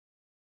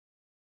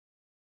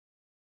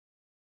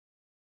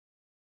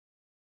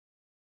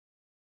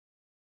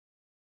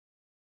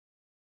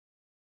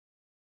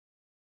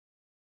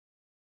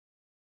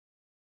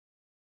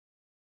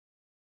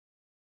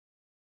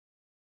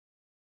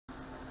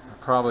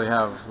probably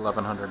have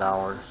 1,100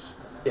 hours.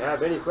 Do you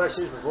have any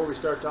questions before we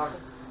start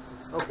talking?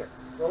 Okay.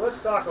 Well, let's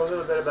talk a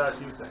little bit about a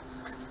few things.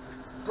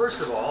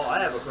 First of all,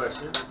 I have a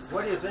question.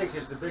 What do you think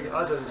is the big,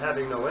 other than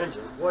having no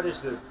engine, what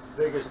is the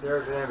biggest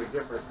aerodynamic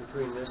difference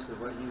between this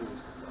and what you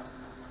used to fly?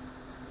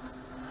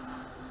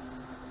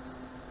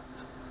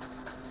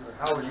 Or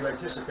how would you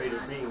anticipate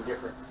it being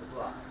different to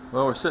fly?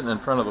 Well, we're sitting in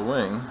front of the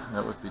wing.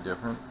 That would be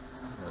different.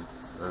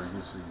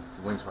 Usually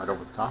the wing's right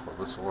over the top of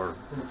us or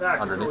in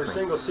fact, underneath if it were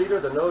single-seater,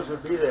 the nose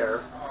would be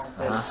there,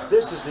 and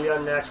this is the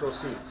unnatural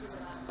seat.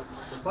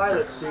 The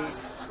pilot seat,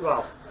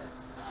 well,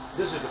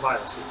 this is the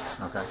pilot seat.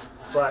 Okay.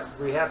 But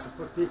we have to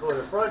put people in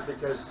the front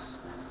because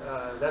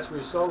that's where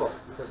you solo,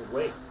 because of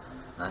weight.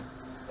 Right.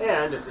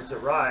 And if it's a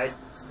ride,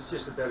 it's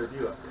just a better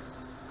view up there.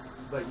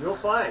 But you'll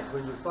find,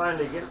 when you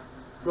finally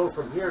go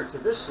from here to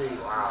this seat,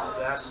 wow,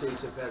 that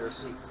seat's a better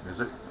seat.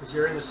 Is it? Because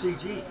you're in the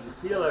CG, you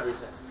feel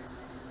everything.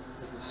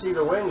 You can see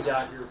the wings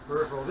out your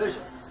peripheral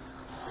vision.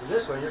 In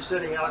this one, you're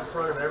sitting out in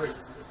front of everything.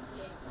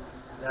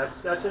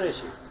 That's an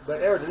issue.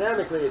 But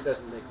aerodynamically, it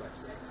doesn't make much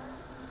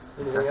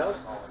difference. Anything else?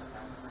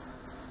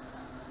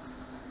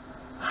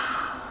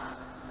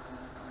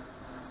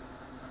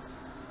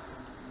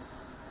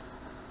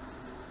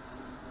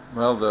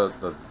 Well,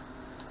 the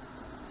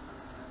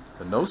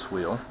nose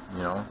wheel,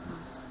 you know,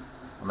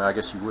 I mean, I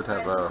guess you would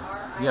have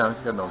yeah,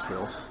 you got nose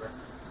wheels.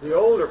 The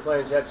older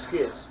planes had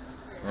skids.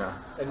 Yeah.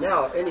 And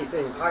now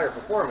anything higher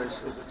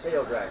performance is a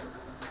tail dragger,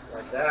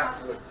 like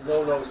that with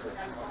no nose wheel.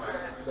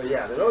 But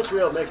yeah, the nose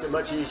wheel makes it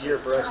much easier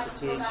for us to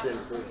teach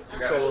and to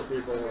solo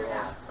people and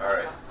all. All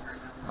right.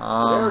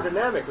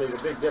 Aerodynamically,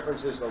 the big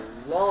difference is the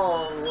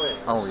long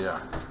wings. Oh yeah.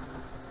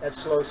 At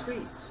slow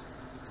speeds,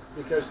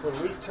 because when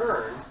we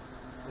turn,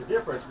 the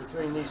difference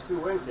between these two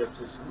wingtips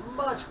is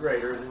much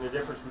greater than the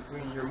difference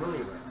between your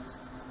Mooney wings.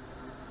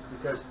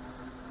 Because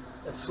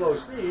at slow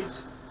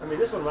speeds, I mean,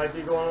 this one might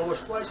be going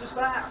almost twice as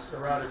fast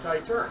around a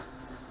tight turn.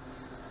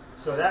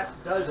 So that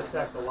does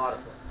affect a lot of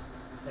things.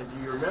 And do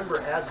you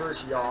remember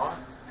adverse yaw?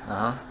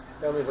 Uh-huh.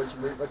 Tell me what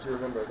you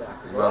remember of that.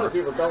 Because Well, a lot of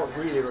people don't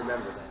really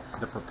remember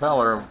that. The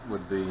propeller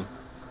would be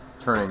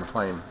turning the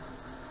plane.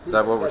 Is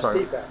that what we're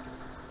talking about?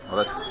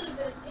 Well,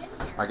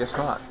 I guess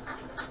not.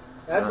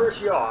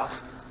 Adverse yaw,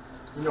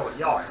 you know what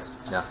yaw is?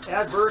 Yeah.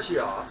 Adverse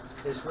yaw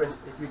is when,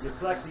 if you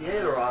deflect the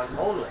aileron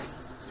only,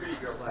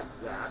 like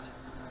that,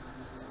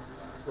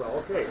 well,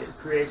 okay, it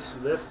creates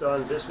lift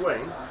on this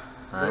wing,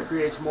 but it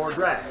creates more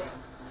drag.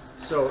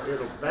 So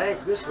it'll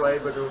bank this way,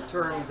 but it'll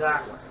turn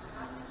that way.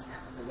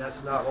 And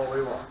that's not what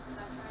we want.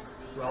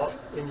 Well,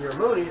 in your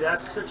Mooney,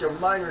 that's such a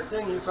minor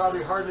thing, you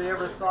probably hardly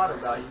ever thought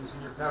about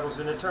using your pedals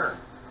in a turn.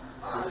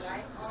 Just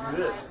do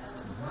this.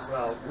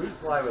 Well, we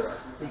fly with our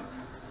feet.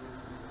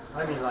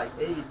 I mean, like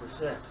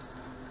 80%.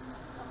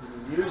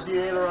 You use the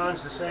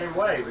ailerons the same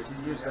way, but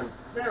you use them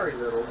very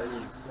little, and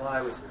you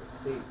fly with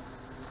your feet.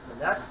 And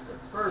that,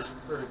 at first,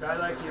 for a guy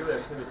like you,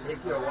 that's going to take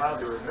you a while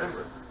to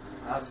remember.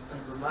 I'll have to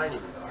keep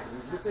reminding you,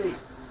 use your feet,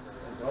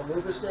 and don't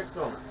move the stick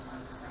so much.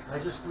 I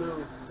just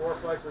flew 4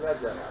 flights with that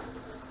jet out.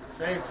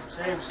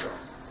 Same stroke,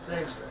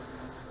 and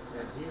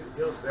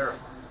he'll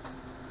verify.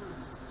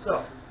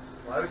 So,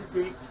 fly with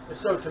your feet. And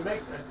so to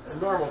make a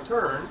normal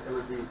turn, it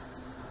would be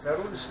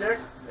pedal the stick,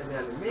 and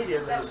then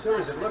immediately, as soon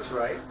as it looks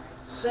right,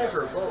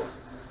 center both.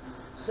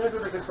 Center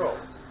the control.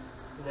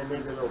 And then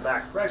maybe a little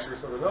back pressure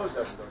so the nose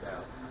doesn't go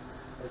down.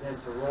 And then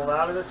to roll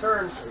out of the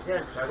turn,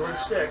 again, pedal and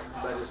stick,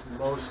 but it's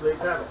mostly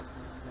pedal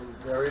and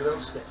very little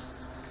stick.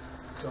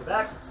 So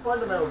that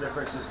fundamental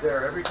difference is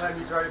there every time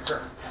you try to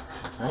turn.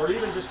 Or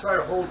even just try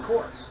to hold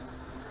course.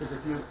 Because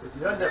if you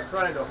end up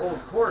trying to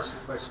hold course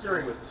by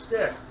steering with the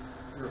stick,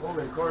 you're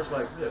holding course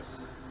like this.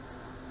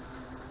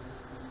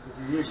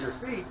 If you use your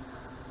feet,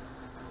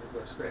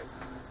 you'll go straight.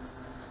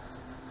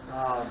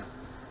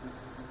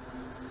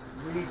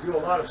 We do a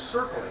lot of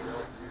circling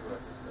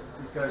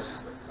because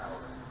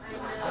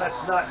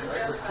that's not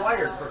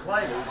required for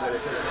climbing, but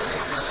if the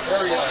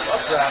area of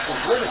updraft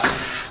is limited,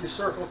 you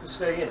circle to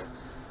stay in it.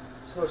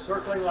 So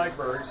circling like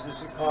birds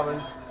is a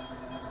common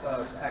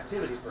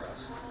activity for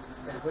us.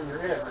 And when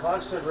you're in a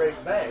constant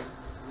rate bank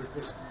with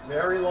this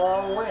very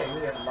long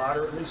wing at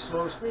moderately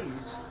slow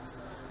speeds,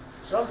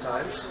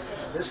 sometimes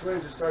this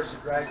wing just starts to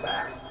drag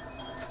back.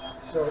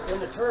 So in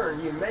the turn,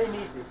 you may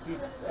need to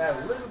add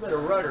a little bit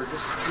of rudder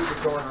just to keep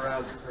it going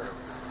around the turn.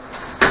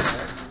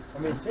 Okay? I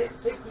mean,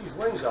 take these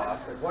wings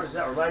off, and what does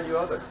that remind you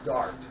of? A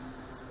dart.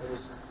 And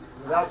it's,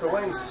 without the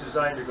wings, it's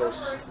designed to go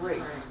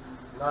straight,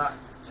 not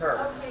turn.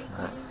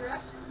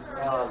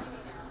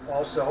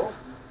 Also,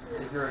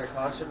 if you're in a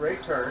constant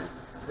rate turn,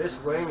 this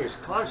wing is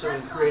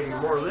constantly creating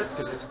more lift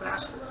because it's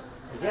faster.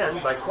 Again,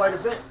 by quite a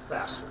bit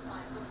faster.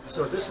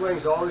 So this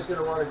wing's always going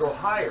to want to go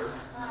higher.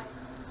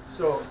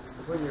 So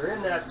when you're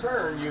in that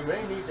turn, you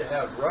may need to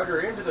have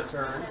rudder into the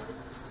turn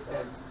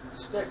and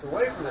stick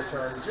away from the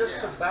turn just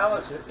to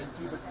balance it and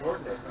keep it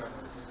coordinated.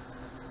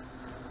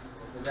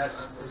 And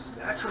it's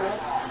natural,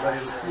 but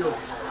it'll feel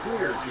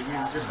clear to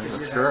you just because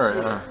you sure,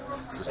 have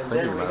it. And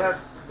then we have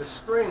the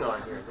string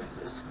on here that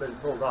has been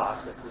pulled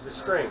off. There's a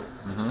string,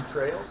 just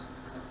trails.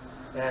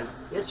 and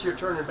it's your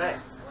turn and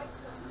bank.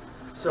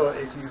 So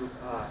if you,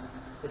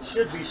 it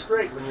should be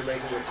straight when you're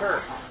making a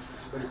turn,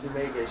 but if you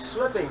make a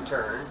slipping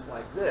turn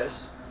like this,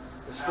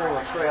 the string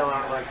will trail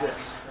out like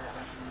this.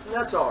 And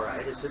that's all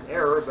right. It's an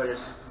error, but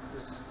it's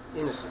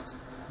innocent.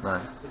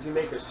 Right. If you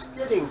make a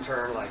skidding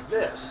turn like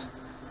this,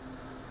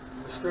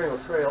 the string will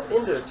trail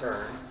into the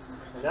turn,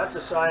 and that's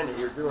a sign that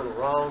you're doing the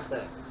wrong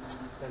thing.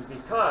 And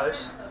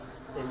because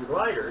in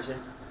gliders, the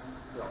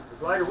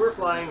glider we're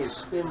flying is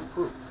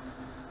spin-proof.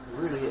 It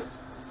really is.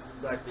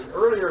 But the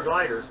earlier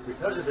gliders,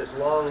 because of this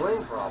long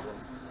wing problem,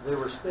 they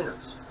were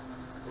spinners.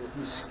 And if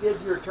you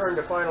skid your turn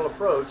to final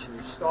approach and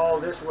you stall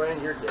this way,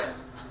 you're dead.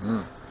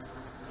 Mm.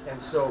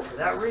 And so for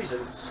that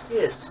reason,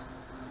 skids,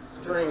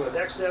 turning with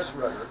excess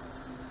rudder,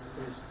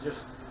 is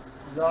just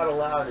not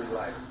allowed in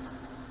gliders.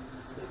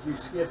 If you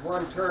skid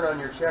one turn on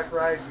your check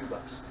ride, you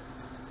bust.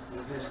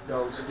 You just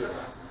don't skid.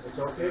 It's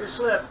okay to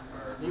slip,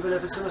 even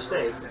if it's a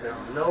mistake, but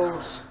no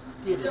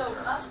skidded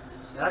turn.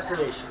 That's an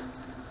issue.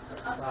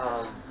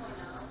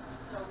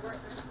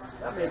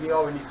 That may be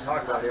all we need to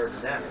talk about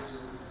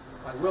aerodynamics.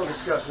 I will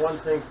discuss one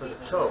thing for the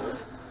toe,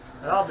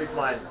 and I'll be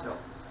flying the toe.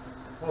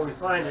 What we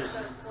find is,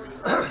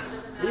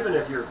 even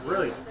if you're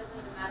brilliant,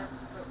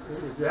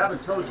 if you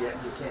haven't towed yet,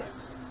 you can't.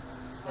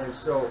 And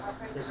so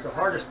it's the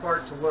hardest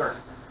part to learn.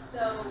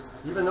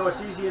 Even though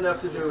it's easy enough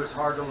to do, it's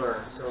hard to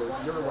learn. So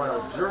you're going to want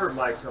to observe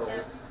my toe,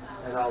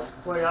 and I'll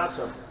point out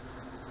something.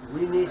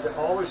 We need to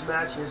always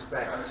match his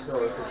bank.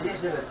 So if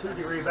he's in a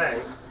 2-degree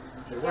bank,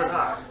 and we're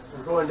not,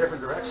 we're going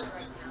different directions.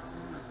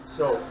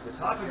 So the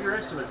top of your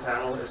instrument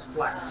panel is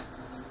flat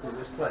in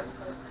this plane.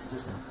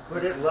 Just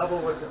put it level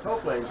with the toe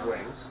plane's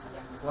wings,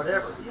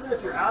 whatever. Even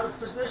if you're out of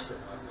position,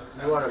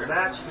 you want to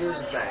match his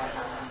bank.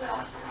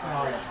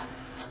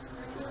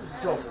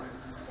 Toe plane.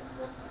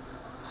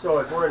 So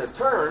if we're in a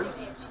turn,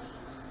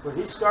 when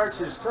he starts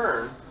his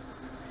turn,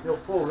 he'll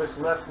pull this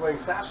left wing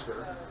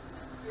faster,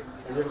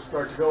 and it'll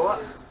start to go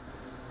up.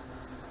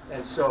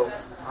 And so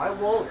I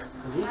won't,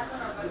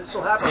 this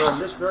will happen on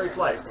this very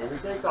flight. When we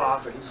take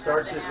off and he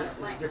starts his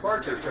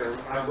departure turn,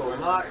 I will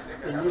not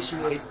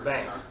initiate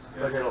bank,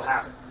 but it'll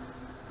happen.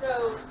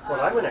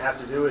 What I'm going to have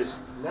to do is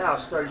now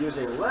start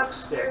using left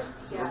stick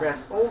to prevent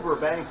over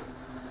banking.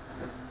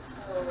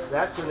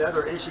 That's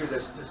another issue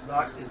that's just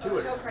not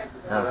intuitive.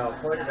 And I'll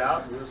point it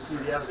out and you'll see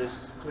the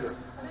evidence clear.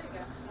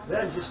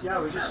 Then just,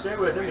 we just stay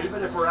with him.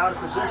 Even if we're out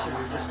of position,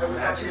 we just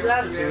match his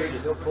attitude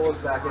and he'll pull us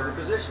back into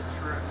position.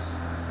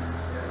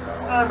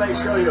 I may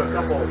show you a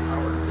couple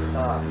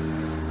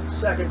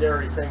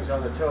secondary things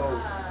on the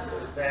toe,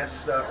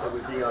 advanced stuff that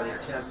would be on your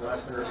 10th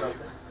lesson or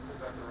something.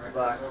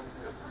 But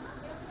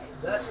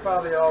that's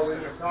probably all we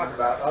need to talk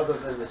about other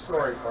than the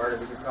soaring part,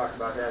 and we can talk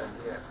about that in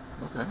the end.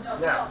 Okay.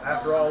 Now,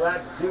 after all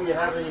that, do you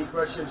have any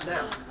questions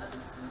now?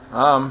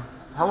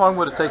 How long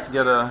would it take to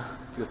get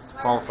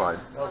qualified?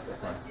 Okay.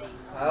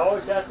 I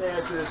always have to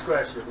answer this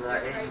question, and I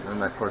hate to.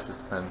 And of course it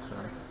depends.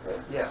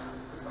 Yeah.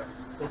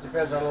 It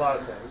depends on a lot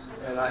of things,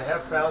 and I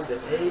have found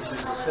that age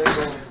is the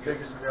single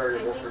biggest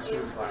variable for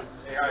student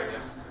pilots.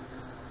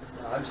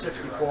 I'm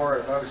 64,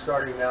 and if I was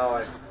starting now,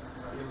 it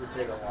would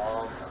take a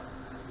long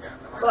time.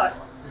 But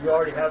you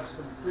already have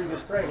some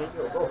previous training.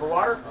 You'll go for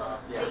water,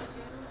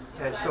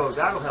 and so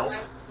that'll help.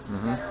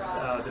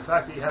 Mm-hmm. The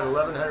fact that you had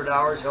 1,100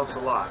 hours helps a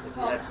lot. If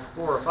you had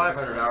 400 or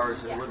 500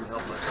 hours, it wouldn't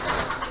help much.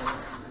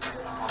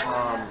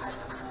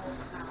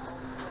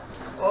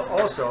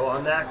 Also,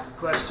 on that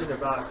question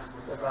about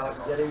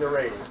getting the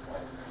rating,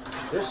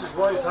 this is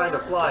one kind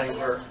of flying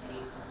where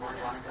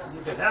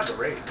you can have the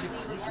rating.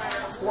 You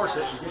can force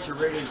it and get your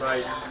rating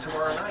by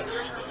tomorrow night,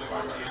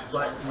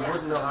 but you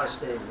wouldn't know how to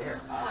stay in the air.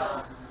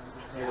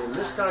 And in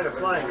this kind of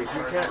flying, if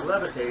you can't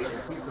levitate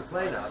and keep the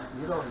plane up,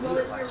 you don't need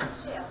a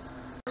license.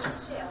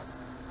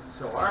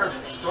 So our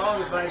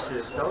strong advice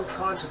is don't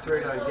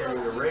concentrate on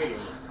getting the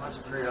rating,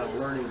 concentrate on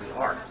learning the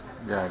art.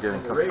 Yeah,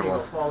 getting the rating comfortable.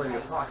 will fall in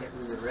your pocket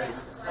when you're ready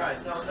for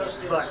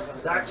it.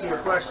 But back to your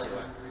question.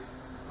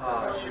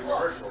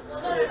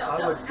 I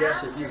would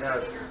guess if you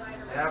have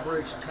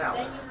average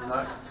talent,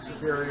 not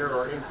superior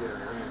or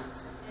inferior,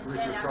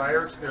 with your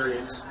prior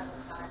experience,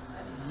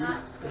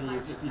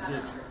 if you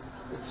did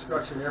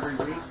instruction every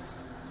week,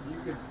 you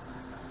could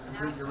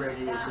complete your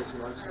rating in 6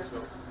 months or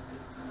so.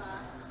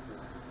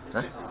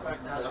 Okay.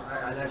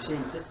 And I've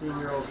seen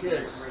 15-year-old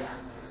kids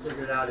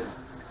figure it out in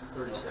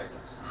 30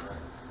 seconds.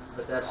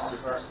 But that's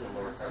just our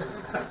senior.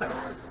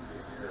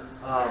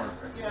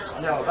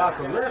 Now about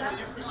the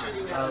lift,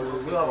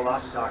 we'll have a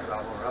lot to talk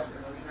about when we're up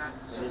there.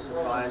 And it's a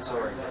flying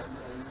soaring day.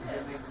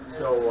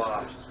 So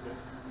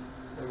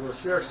we'll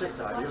share stick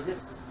time. You'll get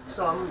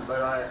some,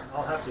 but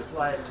I'll have to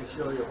fly it to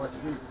show you what to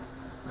do.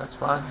 That's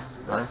fine.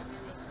 Fine.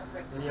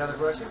 Any other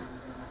question?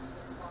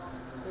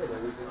 Okay,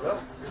 then we can go.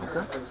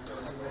 Okay.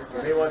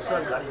 You may want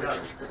sunshine. You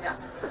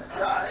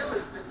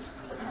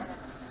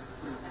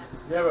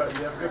have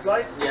a good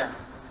flight? Yeah.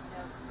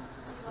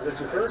 Is that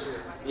your first?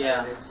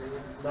 Yeah.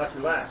 Not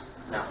your last?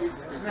 No.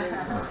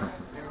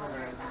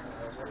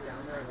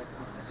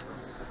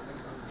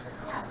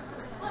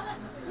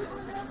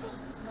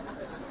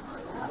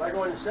 Am I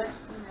going to 6?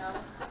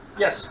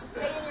 Yes.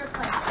 Stay in your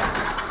plane.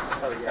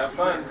 Oh, yeah. Have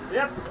fun.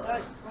 Yep.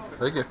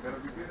 Thank you.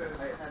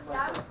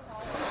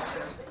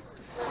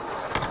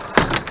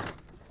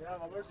 Yeah,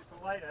 I'm allergic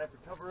to light. I have to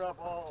cover up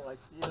all, like,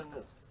 even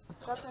this.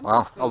 That's Wow,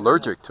 interesting.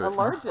 allergic to it.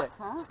 Allergic,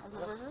 huh? I've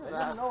never heard of I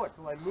that. didn't know it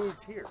till I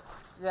moved here.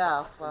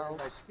 Yeah, Well, well,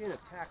 my skin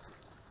attacked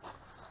me.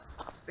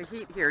 the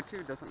heat here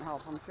too doesn't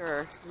help, I'm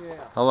sure.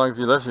 Yeah. How long have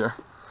you lived here?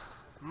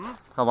 Hmm?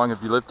 How long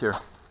have you lived here?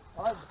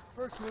 I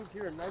first moved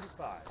here in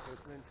 '95, so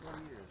it's been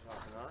 20 years off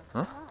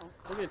and on. Huh? Oh,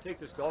 We're going to take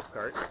this golf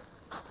cart.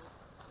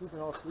 We can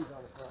all sleep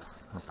on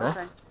the front.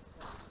 Okay. okay.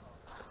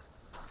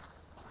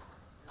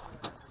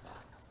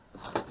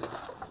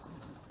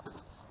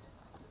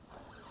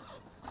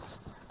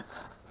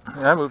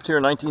 Yeah, I moved here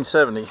in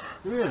 1970.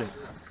 Really?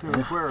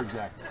 Where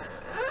exactly?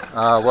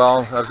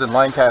 Well, I was in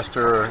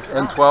Lancaster,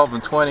 N12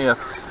 and 20th,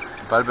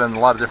 but I've been in a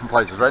lot of different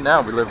places. Right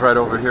now, we live right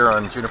over here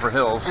on Juniper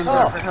Hills. In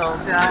Juniper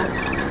Hills, yeah.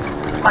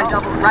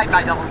 Right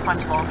by Double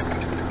Sponge Bowl.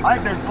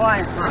 I've been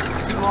flying for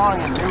too long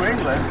in New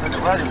England, but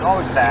the weather's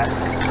always bad.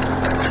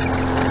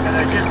 And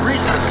I did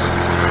research.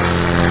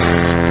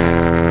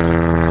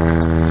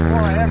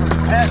 Before I ever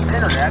had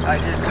internet, I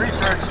did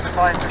research to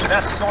find the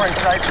best soaring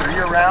sites for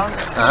year-round.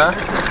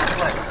 This is the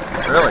place.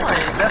 Really?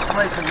 The best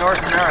place in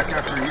North America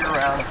for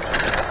year-round.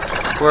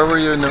 Where were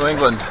you in New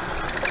England?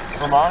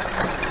 Vermont.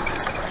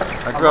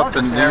 I grew up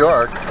in New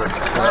York, but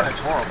It's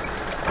horrible.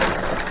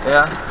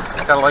 yeah,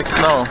 kind of like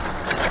snow.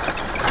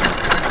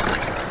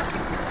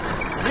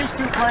 These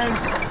two planes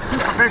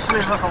superficially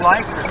look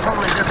alike. They're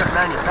totally different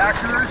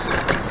manufacturers.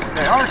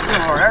 They are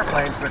similar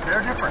airplanes, but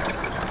they're different.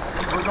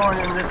 We're going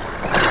in this.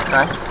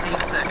 Okay.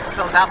 A6,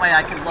 so that way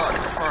I can look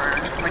for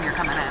when you're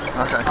coming in.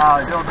 Okay.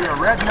 There'll be a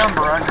red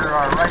number under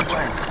our right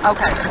wing.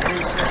 Okay,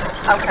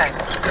 A6. okay.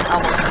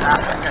 I'll look for that.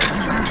 Okay.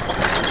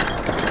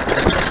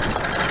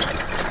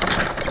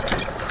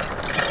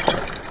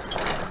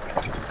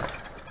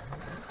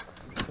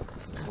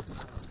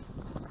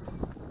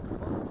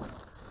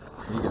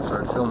 You can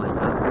start filming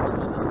now.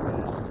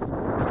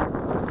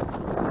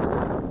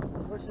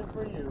 Pushing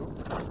for you.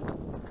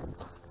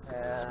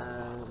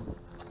 And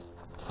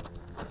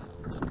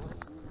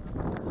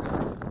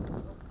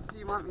Do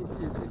you want me to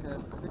take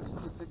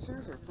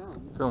pictures or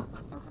film? Film.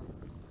 Okay.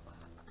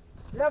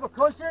 you have a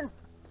cushion?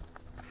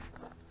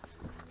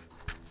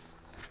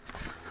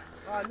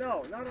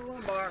 No, not a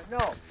lumbar.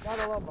 No, not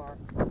a lumbar.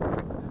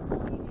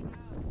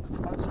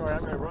 I'm sorry, I'm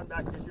going to run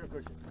back and get you a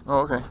cushion. Oh,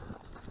 okay.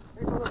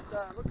 Take a look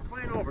the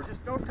plane over.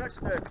 Just don't touch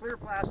the clear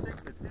plastic,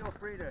 but feel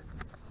free to.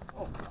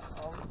 Oh,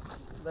 I'll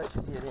let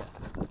you get in.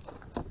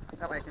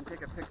 That way I can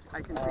take a picture.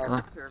 I can take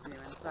a picture of you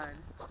inside.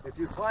 If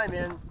you climb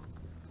in,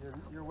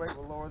 your weight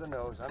will lower the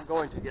nose. I'm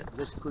going to get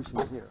this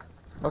cushion here.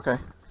 Okay.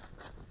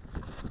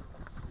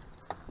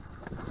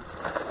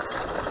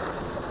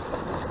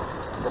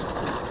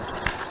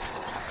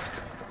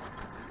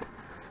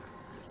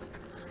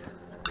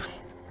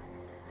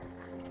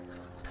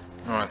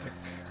 Oh, I think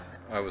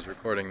I was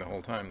recording the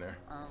whole time there.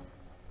 Oh.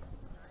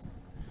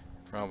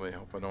 Probably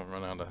hope I don't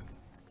run out of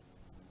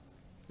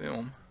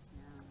film.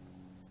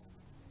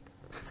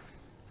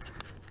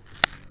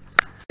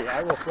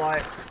 I will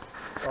fly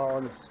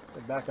on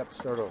back up to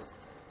start over.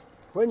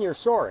 When you're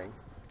soaring,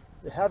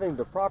 having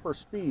the proper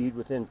speed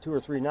within 2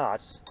 or 3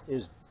 knots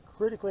is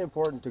critically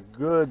important to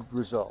good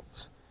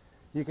results.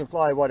 You can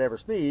fly whatever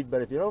speed,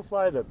 but if you don't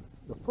fly the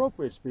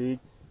appropriate speed,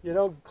 you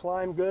don't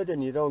climb good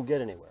and you don't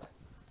get anywhere.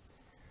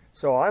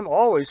 So I'm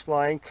always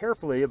flying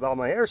carefully about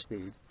my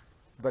airspeed,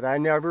 but I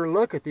never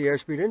look at the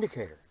airspeed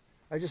indicator.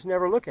 I just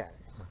never look at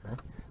it. Okay.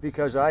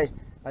 Because I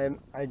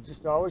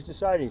just always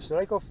deciding, should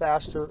I go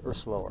faster or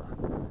slower?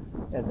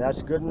 And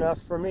that's good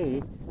enough for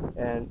me,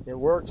 and it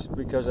works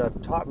because I've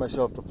taught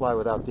myself to fly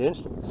without the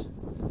instruments.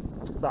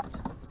 But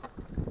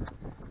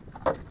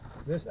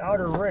this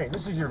outer ring,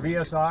 this is your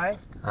VSI.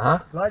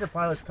 Glider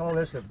pilots call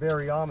this a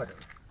variometer,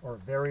 or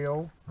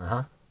vario.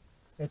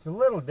 It's a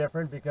little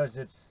different because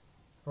it's,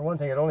 for one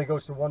thing, it only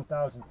goes to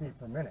 1,000 feet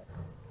per minute.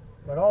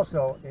 But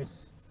also,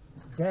 it's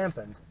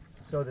dampened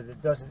so that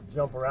it doesn't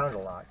jump around a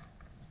lot.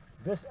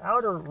 This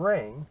outer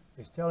ring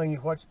is telling you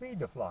what speed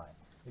to fly.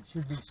 It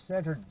should be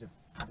centered to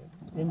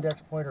the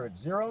index pointer at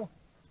 0.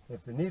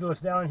 If the needle is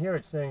down here,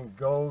 it's saying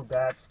go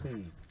that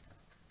speed.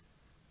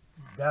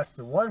 That's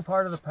the one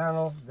part of the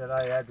panel that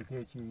I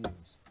advocate you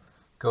use.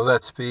 Go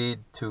that speed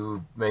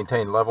to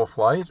maintain level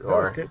flight,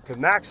 or to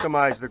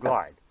maximize the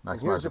glide. And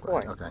here's the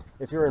point. Okay.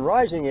 If you're in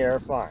rising air,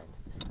 fine.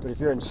 But if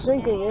you're in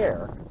sinking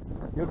air,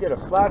 you'll get a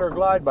flatter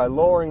glide by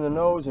lowering the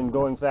nose and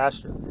going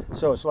faster.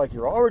 So it's like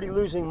you're already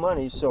losing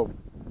money, so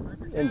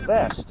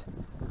invest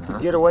to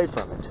get away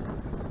from it.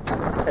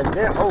 And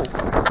then, oh,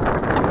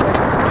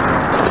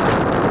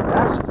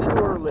 that's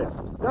pure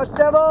lift. Dust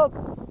Devil!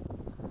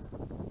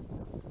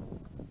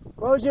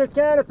 Close your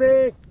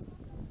canopy!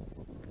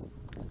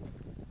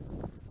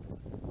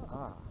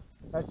 Ah,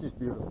 that's just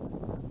beautiful.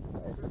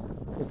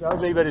 It's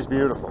ugly, but it's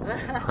beautiful.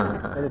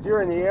 And if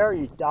you're in the air,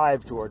 you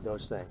dive toward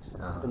those things,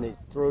 and they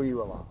throw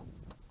you along.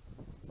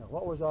 Now,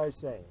 what was I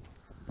saying?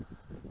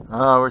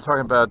 We're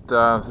talking about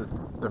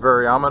the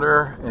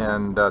variometer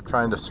and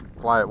trying to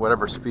fly at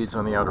whatever speeds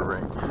on the outer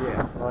ring.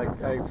 Yeah,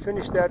 like I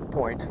finished that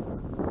point.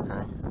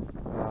 Okay.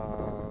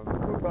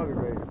 We're probably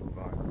ready to move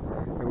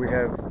on. And we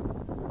have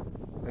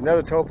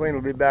another tow plane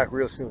will be back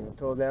real soon. I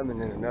told them, and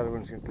then another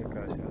one's going to pick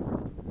us up.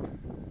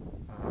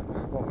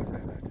 What was I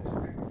about to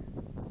say?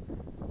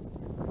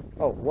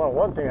 Oh, well,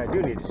 one thing I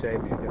do need to say,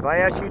 if I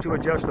ask you to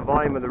adjust the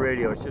volume of the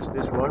radio, it's just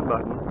this one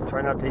button.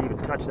 Try not to even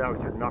touch that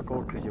with your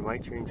knuckle because you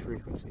might change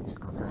frequencies.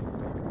 Okay.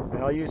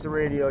 And I'll use the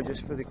radio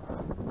just for the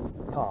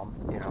calm,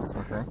 you know.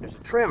 Okay. There's a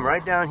trim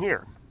right down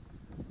here.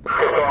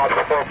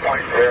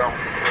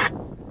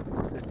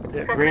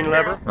 The green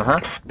lever,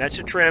 that's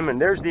a trim,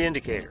 and there's the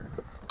indicator,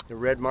 the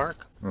red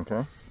mark.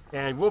 Okay.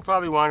 And we'll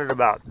probably want it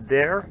about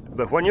there,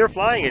 but when you're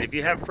flying it, if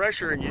you have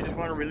pressure and you just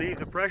want to relieve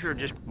the pressure,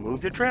 just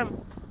move the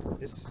trim.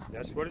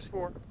 That's what it's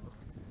for.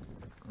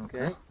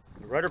 Okay.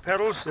 The rudder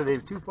pedals, are they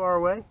too far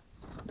away?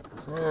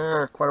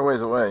 They're quite a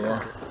ways away,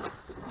 yeah.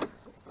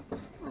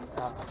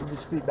 Give your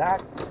feet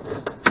back.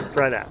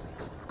 Try that.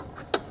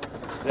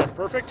 Is that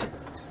perfect?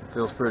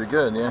 Feels pretty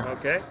good, yeah.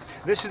 Okay.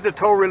 This is the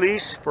tow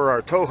release for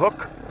our tow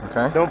hook.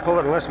 Okay. Don't pull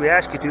it unless we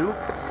ask you to.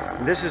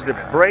 And this is the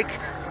brake.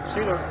 See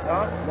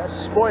that's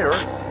spoiler.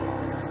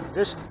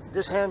 This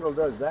handle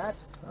does that.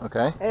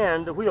 Okay.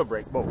 And the wheel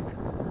brake both.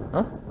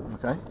 Huh?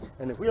 Okay.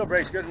 And if wheel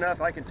brake's good enough,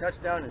 I can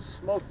touch down and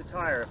smoke the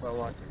tire if I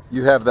want to.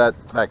 You have that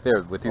back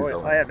there with you,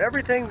 Oh, though? I have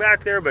everything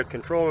back there but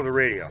control of the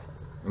radio.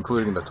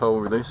 Including the tow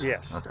release?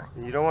 Yes. Okay.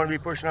 And you don't want to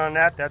be pushing on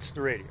that, that's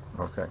the radio.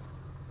 Okay.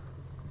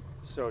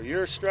 So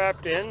you're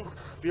strapped in,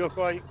 feel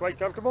quite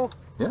comfortable?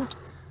 Yeah. I'm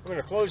going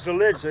to close the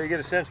lid so you get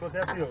a sense what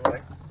that feels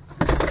like.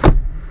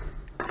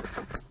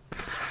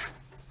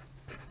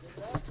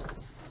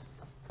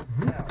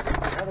 Now,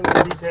 another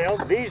little detail,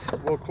 these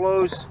will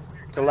close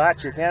to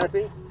latch your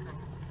canopy,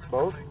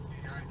 both,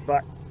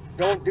 but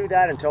don't do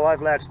that until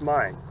I've latched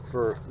mine,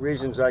 for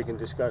reasons I can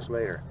discuss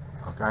later.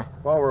 Okay.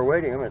 While we're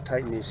waiting, I'm going to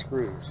tighten these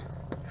screws.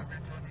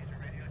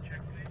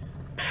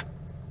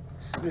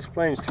 This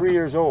plane's 3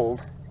 years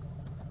old,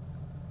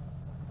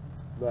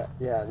 but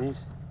yeah,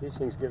 these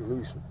things get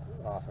loose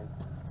often.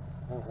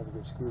 I don't have a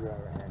good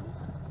screwdriver handy.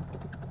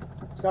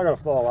 It's not going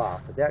to fall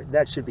off, but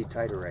that should be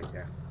tighter right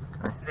there.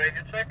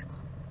 Okay.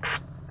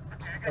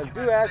 And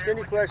do ask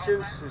any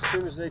questions as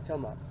soon as they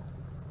come up.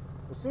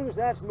 As soon as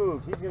that's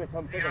moved, he's going to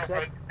come pick us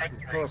up and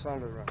throw us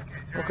onto the run.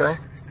 Okay.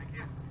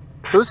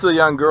 Who's the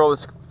young girl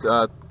that's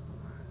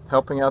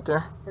helping out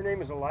there? Her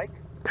name is Alike.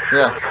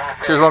 Yeah,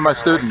 she was one of my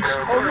students.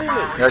 Oh, really?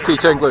 Yeah, I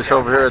teach English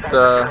over here at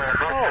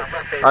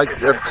I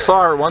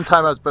saw her one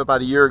time, I was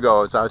about a year ago.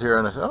 I was out here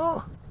and I said,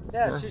 oh.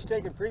 Yeah, she's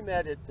taking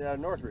pre-med at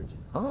Northridge.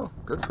 Oh,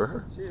 good for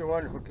her. She's a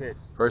wonderful kid.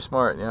 Very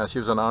smart. Yeah, she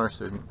was an honor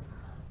student.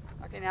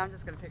 Okay, now I'm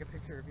just going to take a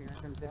picture of you.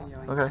 I've been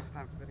videoing. Okay. This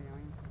time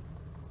videoing.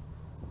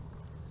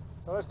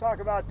 So let's talk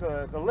about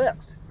the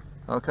lift.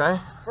 Okay.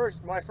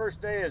 My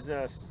first day as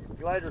a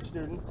glider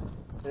student,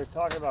 they're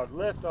talking about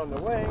lift on the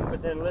wing,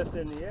 but then lift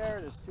in the air.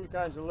 There's two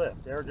kinds of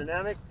lift,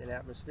 aerodynamic and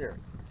atmospheric.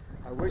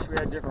 I wish we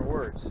had different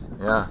words.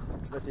 Yeah.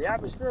 But the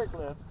atmospheric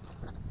lift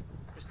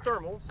is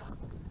thermals,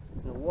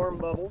 warm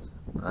bubbles.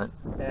 Right.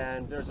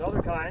 And there's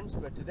other kinds,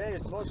 but today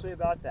it's mostly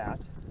about that.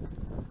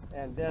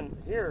 And then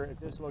here at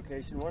this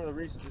location, one of the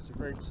reasons it's a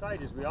great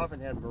site is we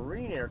often have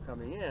marine air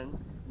coming in,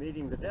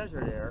 meeting the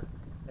desert air,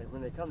 and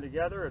when they come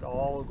together, it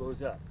all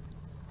goes up.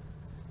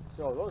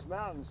 So those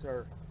mountains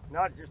are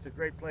not just a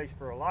great place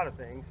for a lot of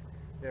things,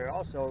 they're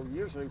also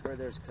usually where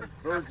there's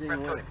converging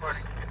links.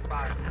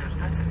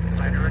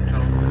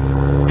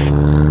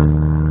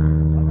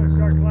 I'm going to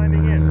start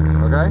climbing in.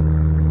 Okay.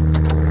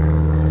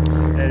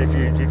 And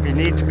if you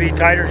need to be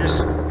tighter, just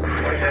go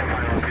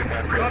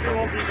ahead. Probably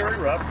won't be very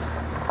rough.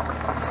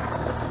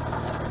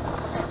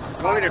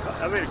 You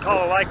want me to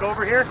call a like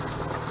over here?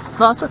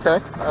 No, it's okay.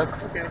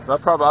 Okay.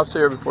 I'll see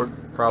her before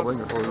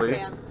we leave.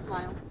 Dan,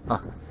 smile. Huh.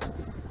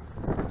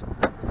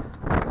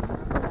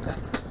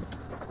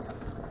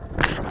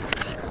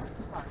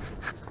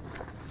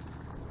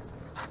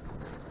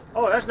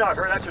 Oh, that's not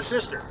her, that's her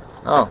sister.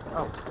 Oh.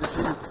 Oh, did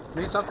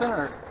you need something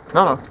or?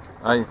 No.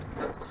 I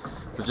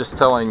was just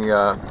telling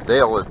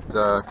Dale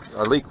that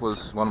Alik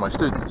was one of my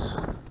students.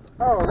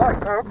 Oh, right.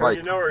 Oh, okay. Like,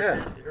 You know her,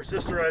 yeah. her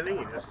sister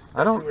Eileen. That's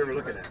I don't- who we were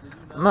looking at.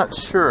 I'm not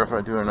sure if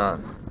I do or not.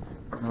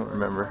 I don't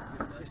remember.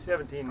 She's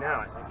 17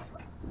 now, I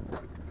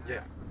think.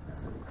 Yeah.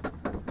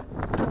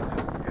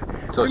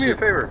 So Do me a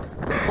favor.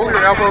 Hold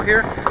your elbow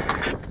here,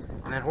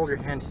 and then hold your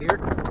hand here.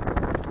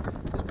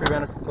 Just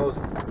prevent it from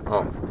closing.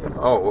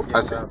 Oh,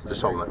 I see.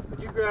 Just hold it.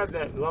 Would you grab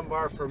that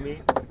lumbar for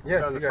me? Yeah,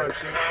 It's on you the got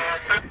front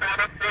it.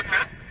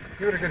 seat.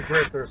 Give it a good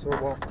grip there, so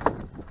it won't.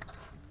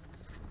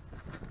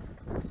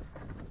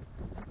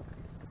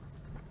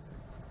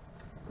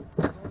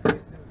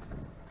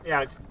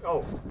 Yeah, Yeah, it's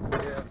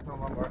no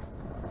lumbar.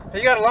 Hey,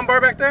 you got a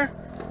lumbar back there?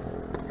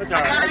 that's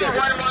all right. I got it.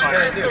 Yeah,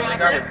 I do. I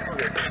got it.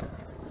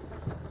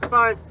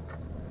 Fine.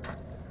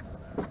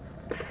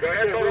 Go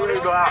ahead, We're ready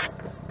to go out.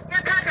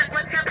 Your contact,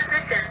 what's your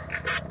position?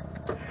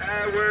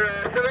 We're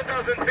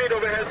 7,000 feet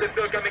overhead, they're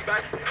still coming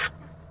back.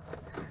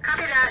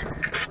 Copy that.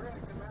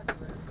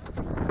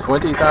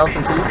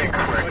 20,000 feet?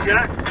 What's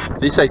that?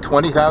 Did you say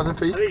 20,000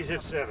 feet? Please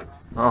hit 7.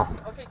 Oh.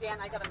 Okay, Dan,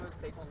 I gotta move,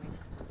 they told me.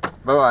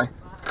 Bye-bye.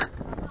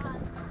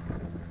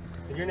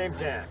 And your name's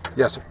Dan?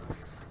 Yes, sir.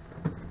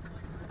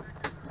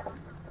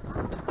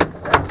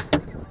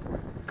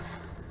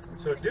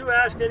 So do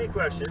ask any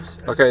questions.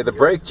 Okay, the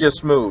brake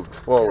just moved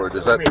forward.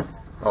 Is that...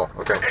 Oh,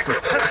 okay.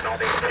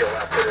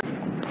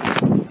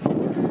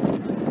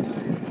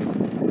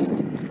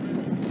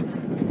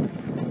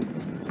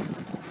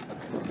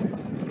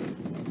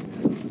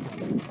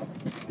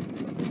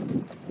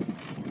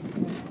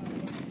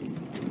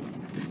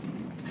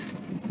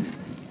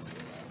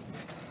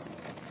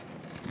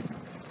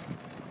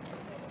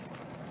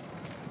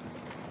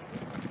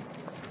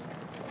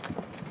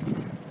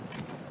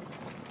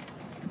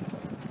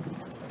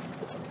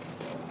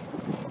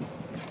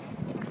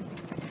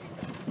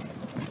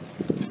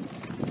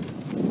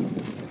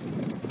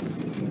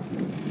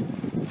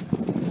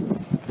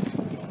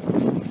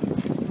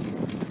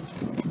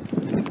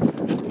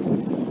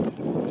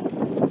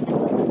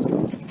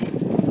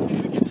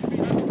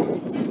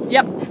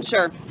 Yep,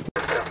 sure.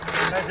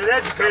 As an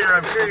educator,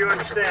 I'm sure you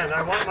understand,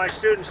 I want my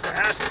students to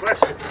ask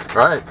questions.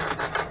 Right.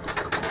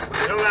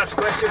 If they don't ask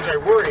questions, I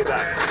worry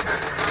about it.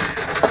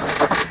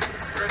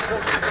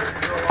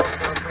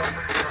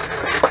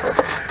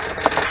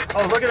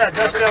 Oh, look at that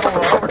dust devil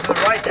over to the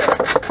right there.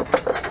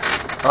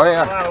 Oh, A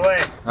yeah. mile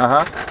away.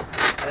 Uh-huh.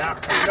 Yeah,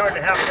 it's starting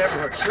to happen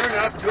everywhere. Sure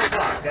enough, 2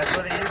 o'clock. That's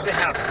when it usually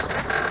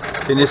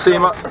happens. Can you see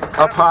him up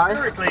high?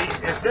 Theoretically,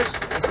 if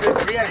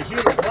we had a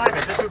humid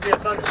climate, this would be a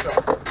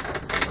thunderstorm.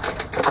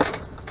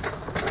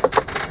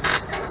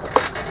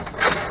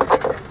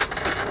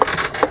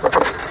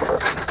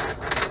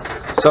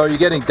 So are you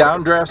getting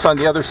downdrafts on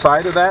the other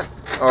side of that?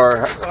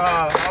 Or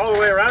All the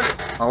way around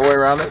it. all the way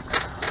around it?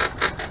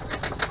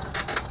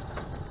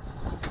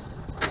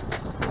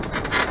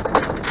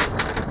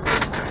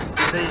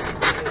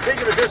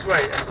 Think of it this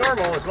way, a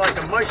thermal is like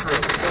a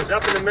mushroom. It goes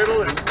up in the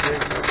middle and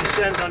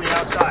descends on the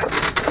outside.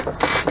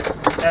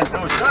 And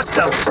those dust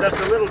devils, that's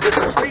a little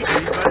different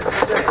species, but it's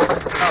the same.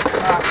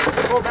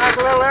 Pull back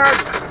a little, Eric.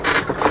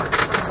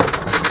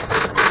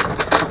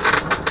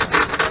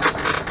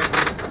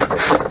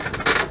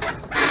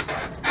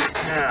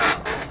 Now.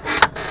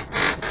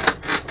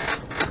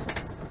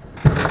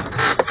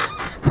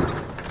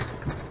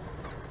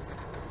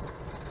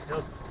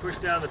 He'll push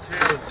down the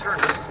tail and turn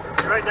us.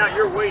 Right now,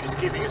 your weight is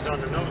keeping us on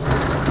the nose.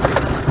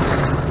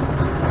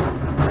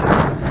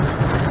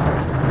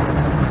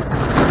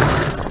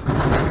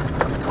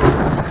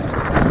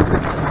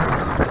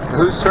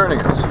 Who's turning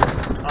us?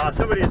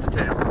 Somebody at the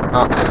tail.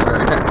 Oh,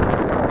 right.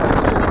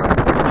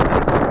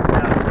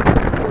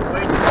 We're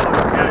waiting to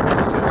kind of get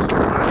to us.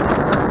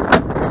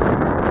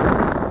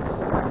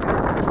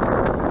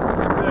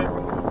 Good.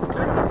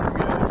 Check it out.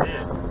 It's good.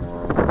 Yeah.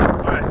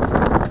 All right.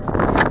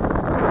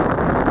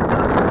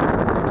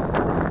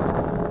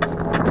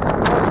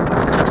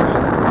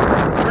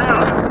 Now,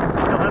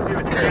 I'll help you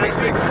with the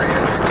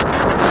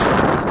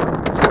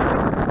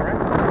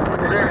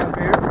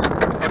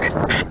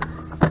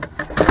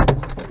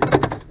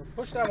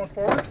Push that one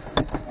forward.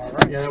 All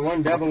right. Yeah, that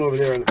one devil over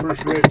there on the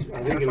first ridge,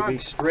 I think it'll be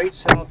straight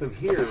south of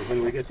here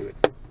when we get to it.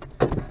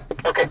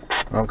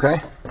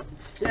 Okay.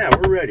 Yeah,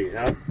 we're ready.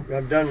 I've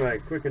done my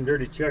quick and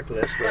dirty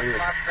checklist. I'm going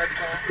to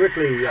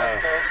quickly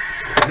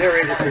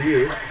narrate it for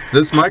you.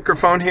 This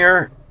microphone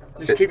here?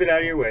 Just keep it out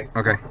of your way.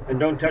 Okay. And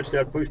don't touch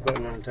that push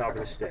button on the top of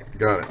the stick.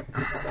 Got it.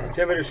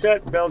 10-meter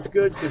set, belt's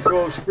good,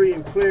 controls free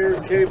and clear,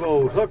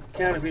 cable hooked,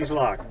 canopy's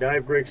locked,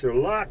 dive brakes are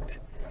locked.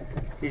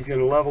 He's going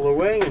to level the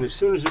wing, and as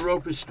soon as the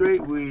rope is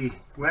straight, we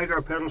wag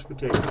our pedals for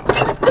takeoff.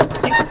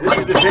 This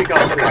is the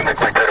takeoff thing.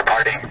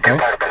 Okay.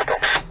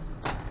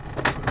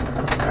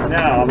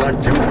 Now, I'm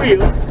on 2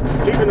 wheels,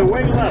 keeping the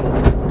wing level,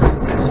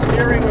 and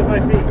steering with my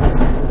feet.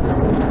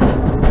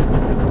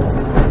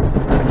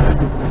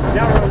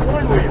 Now we're on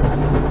 1 wheel.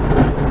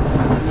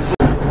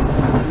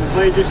 The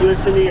plane just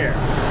lifts in the air.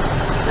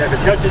 If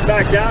it touches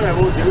back down, I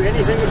won't do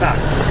anything about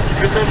it.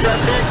 Houston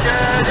traffic,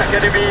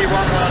 Academy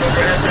 11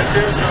 overhead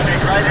center,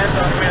 turning right hand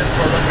downwind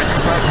for runway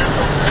 25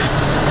 Bristol.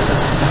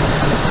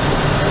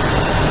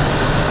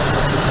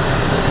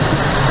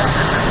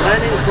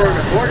 Landing for an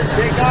aborted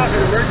takeoff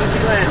and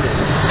emergency landing.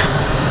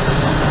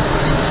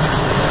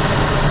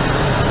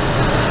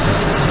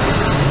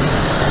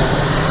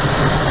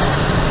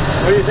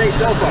 What do you think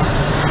so far?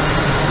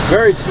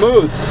 Very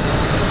smooth.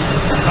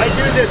 I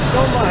do this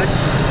so much,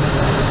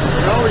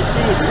 it always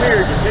seems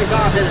weird to take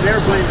off in an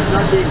airplane that's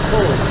not being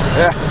pulled.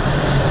 Yeah.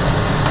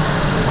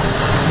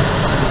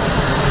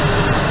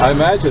 I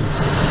imagine.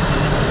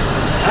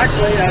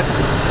 Actually,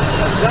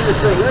 I've done this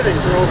for a living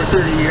for over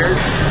 30 years.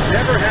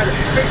 Never had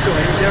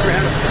officially, never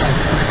had a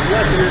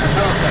lesson in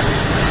helicopter.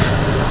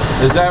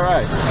 Is that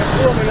right? I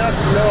flew them enough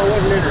to know I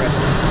wasn't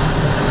interested.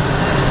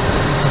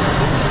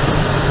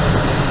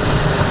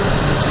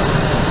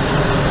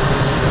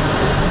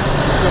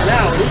 So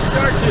now, when he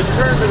starts his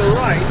turn to the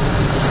right,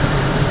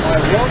 I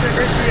won't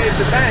initiate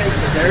the bank,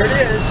 but there it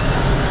is.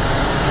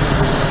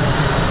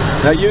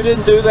 Now you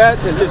didn't do that?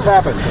 It just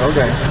happened.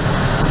 Okay.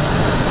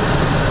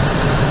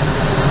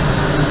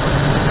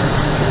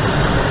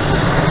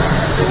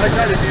 I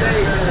try to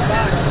stay at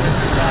about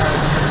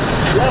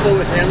level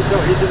with him, so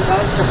he's at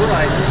about the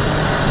horizon.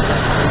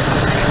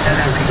 And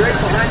I'm straight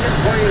behind him,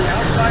 pointing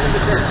outside of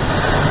the turn.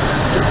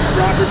 This is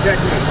proper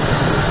technique.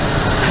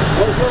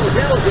 Those little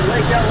hills in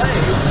Lake LA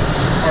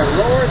are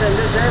lower than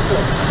this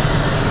airport.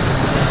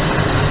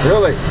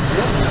 Really?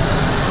 Yep.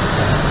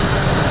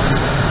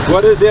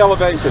 What is the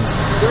elevation?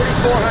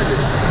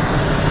 3,400.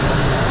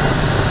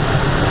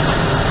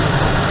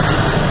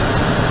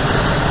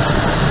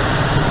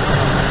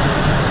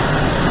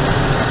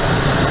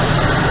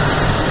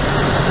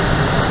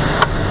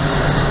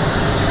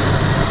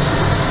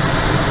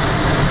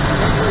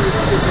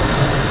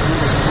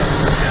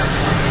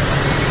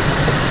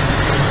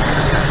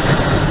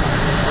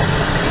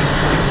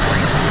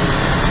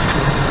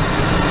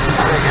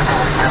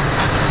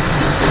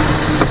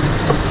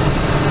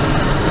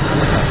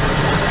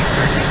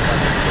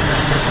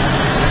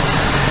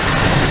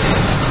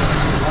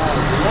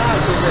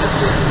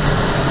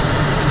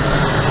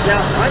 Now,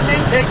 I may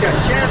take a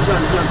chance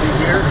on something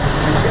here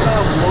and get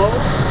off low,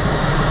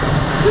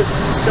 just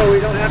so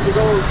we don't have to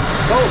go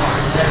toe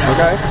high.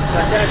 Okay.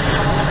 But there's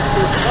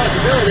a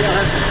possibility I'll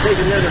have to take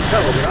another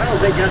toe, but I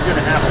don't think that's going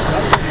to happen.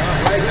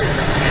 Right here.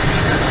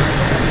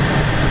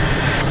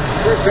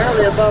 We're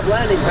barely above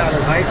landing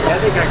pattern height. I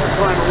think I can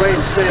climb away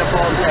and stay up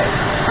all day.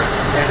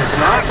 And if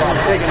not,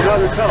 I'll take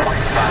another toe.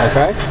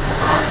 Okay.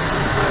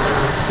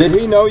 Did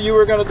he know you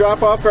were going to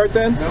drop off right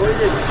then? No, he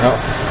didn't. No.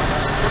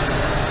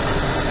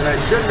 And I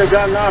shouldn't have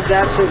gotten off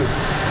that soon.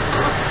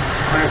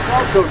 When it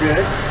felt so good,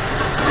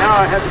 now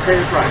I have to pay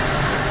the price.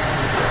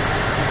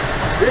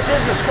 This is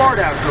a sport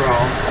after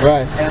all.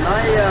 Right. And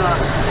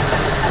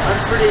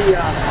I'm pretty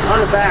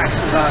unabashed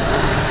about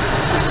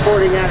the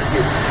sporting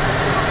attitude.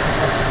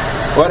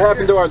 What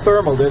happened to our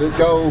thermal? Did it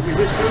go? We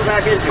just flew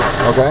back into it.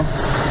 Okay.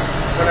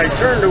 When I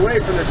turned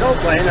away from the tow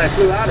plane, I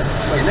flew out of it.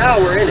 So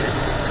now we're in it.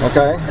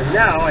 Okay. And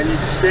now I need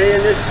to stay in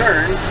this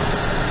turn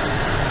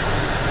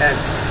and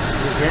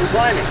begin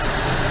climbing.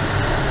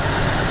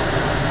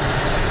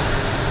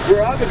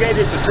 We're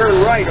obligated to turn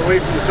right away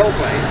from the tow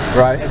plane.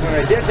 Right. And when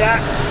I did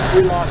that,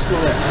 we lost the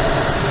lift.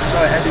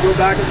 So I had to go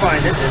back and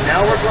find it. And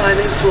now we're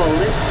climbing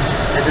slowly.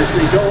 And as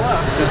we go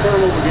up, the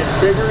thermal will get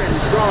bigger and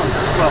stronger.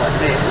 Well, it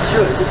may, it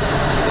should.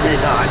 It may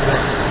not, but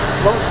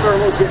most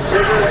thermals get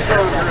bigger and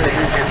stronger as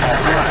we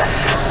climb.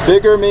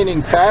 Bigger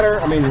meaning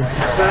fatter? I mean...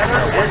 Fatter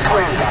and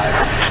stronger.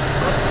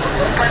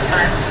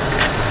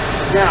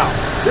 Now,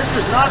 this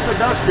is not the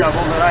dust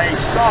devil that I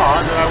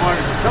saw that I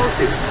wanted to tow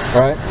to.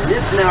 Right.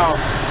 It's now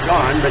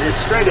gone, but it's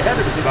straight ahead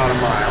of us about a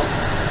mile.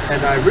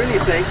 And I really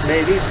think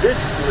maybe this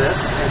lift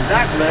and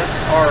that lift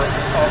are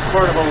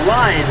part of a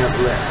line of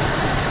lift.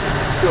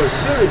 So as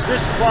soon as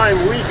this climb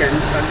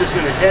weakens, I'm just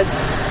going to head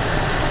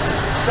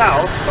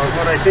south on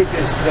what I think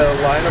is the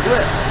line of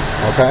lift.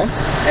 Okay.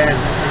 And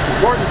it's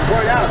important to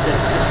point out that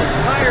this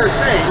entire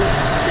thing,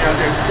 you know,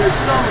 there's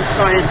some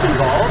science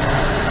involved,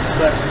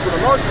 but for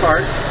the most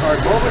part, our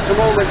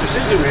moment-to-moment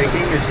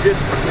decision-making is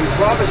just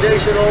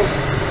improvisational,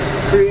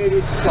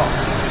 creative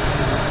thought.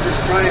 Just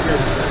trying to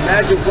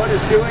imagine what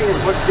it's doing and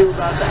what to do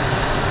about that.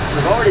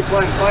 We've already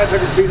climbed 500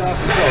 feet off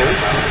the toe,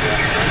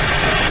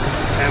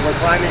 and we're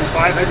climbing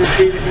 500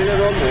 feet a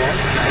minute or more.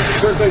 Does the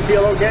circling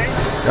feel okay?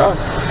 Yeah,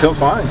 feels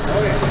fine.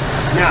 Okay.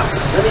 Now,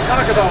 let me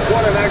talk about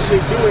what I'm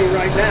actually doing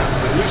right now.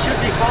 And you should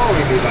be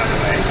following me, by the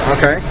way.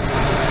 Okay.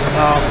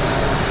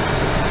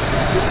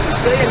 To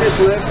stay in this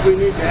lift, we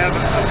need to have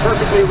a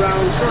perfectly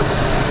round circle.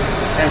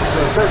 And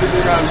for a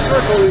perfectly round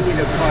circle, we need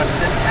a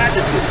constant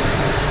attitude.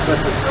 But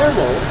the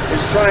thermal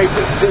is trying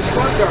to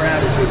disrupt our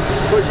attitude.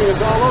 It's pushing us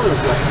all over the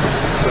place.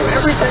 So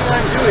everything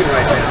I'm doing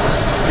right now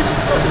is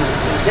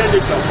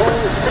intended to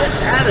hold this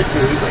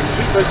attitude and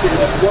keep us in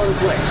this one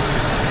place.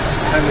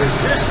 I'm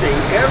resisting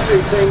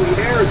everything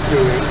the air is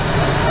doing.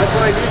 That's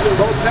why I'm using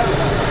both pedals.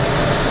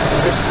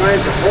 I'm just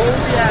trying to hold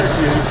the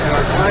attitude, and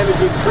our climb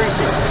is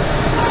increasing.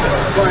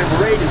 Our climb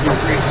rate is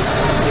increasing.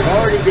 We've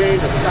already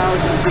gained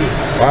 1,000 feet.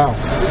 Wow.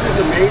 Isn't this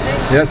amazing?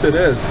 Yes, it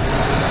is.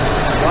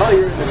 Well,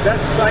 you're in the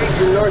best site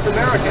in North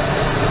America,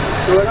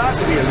 so it ought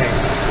to be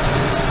amazing.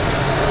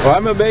 Well,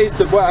 I'm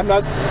amazed at what I'm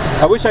not.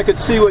 I wish I could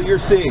see what you're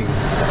seeing.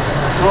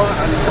 Well,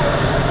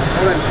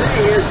 what I'm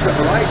seeing is the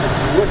horizon.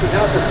 I'm looking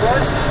out the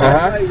front,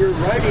 right here,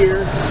 right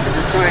here, and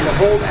just trying to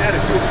hold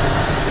attitude.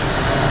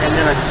 And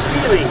then I'm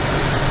feeling it.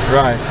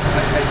 Right.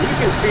 And you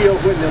can feel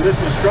when the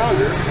lift is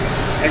stronger,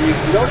 and you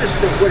notice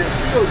that when it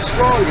feels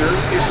stronger,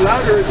 it's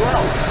louder as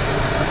well.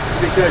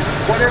 Because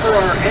whatever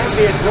our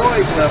ambient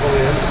noise level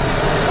is,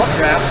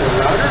 updrafts are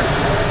louder,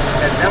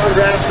 and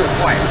downdrafts are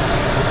quiet.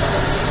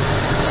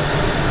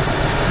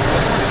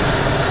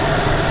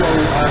 So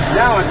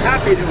now I'm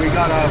happy that we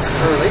got off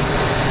early,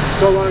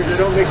 so long as I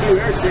don't make you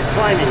airsick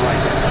climbing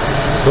like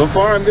that. So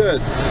far, I'm good.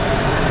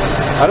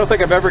 I don't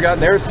think I've ever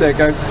gotten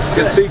airsick. I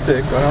get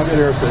seasick, but I don't get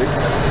airsick.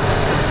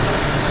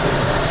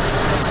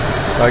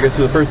 I guess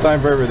it's the first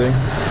time for everything.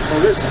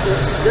 Well, this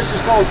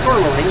is called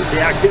thermaling,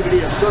 the activity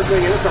of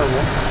circling in a thermal,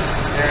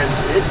 and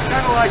it's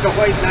kind of like a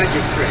white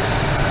magic trick.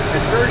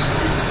 At first,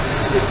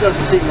 it just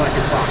doesn't seem like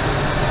it's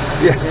possible.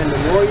 Yeah. And the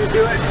more you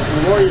do it,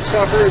 the more you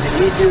suffer, the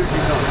easier it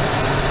becomes.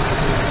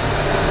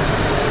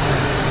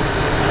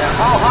 Now,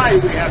 how high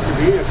do we have to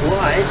be to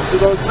glide to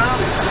those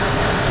mountains?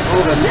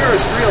 Well, the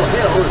nearest real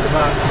hill is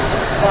about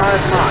 5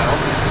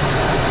 miles,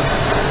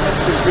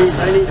 which means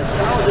I need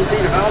 1,000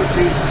 feet of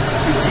altitude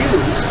to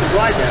use to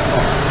glide that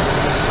far.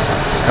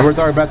 And we're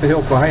talking about the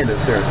hills behind us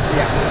here.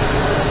 Yeah.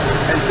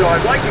 And so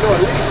I'd like to go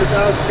at least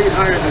 1,000 feet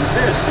higher than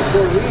this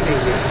before leaving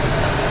here.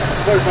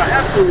 But if I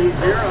have to leave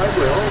here, I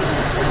will.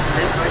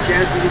 Take my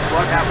chances with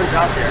what happens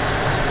out there.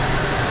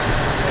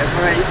 And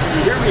when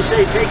you hear me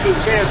say taking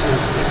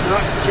chances, it's not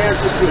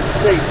chances with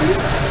safety.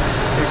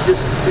 It's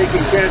just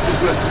taking chances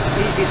with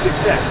easy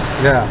success.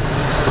 Yeah.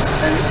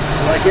 And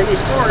like any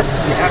sport,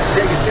 you have to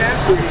take a chance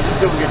or you just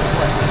don't get to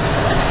play.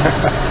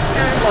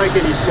 And like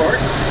any sport,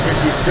 if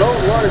you don't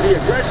want to be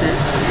aggressive,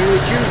 you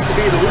choose to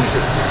be the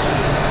loser.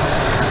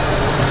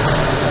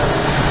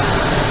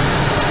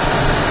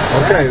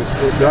 Okay,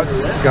 that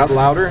got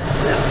louder.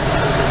 Yeah.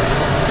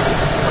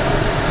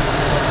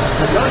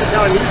 But notice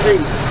how I'm using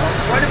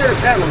quite a bit of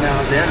pedal now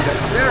and then, but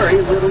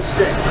very little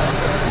stick.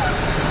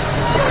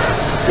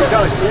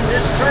 Because in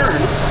this turn,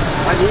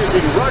 I'm using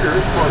rudder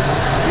for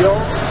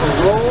yaw, for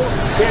roll,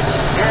 pitch,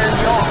 and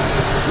yaw.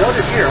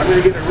 Notice here, I'm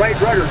going to give it right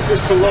rudder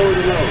just to lower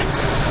the nose.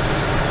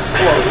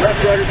 Or left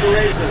rudder to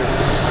raise the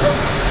nose.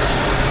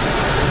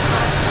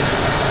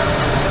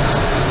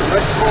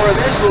 Much more of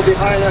this will be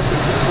high enough to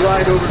just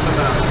glide over the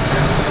mountain.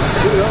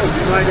 Who knows,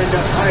 we might end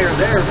up higher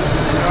there than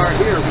we are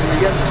here when we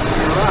get to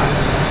the ride.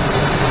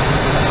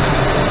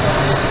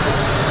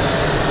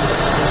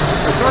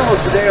 The thermals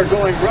today are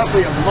going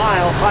roughly a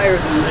mile higher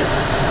than this.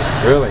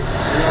 Really?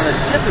 They're on a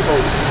typical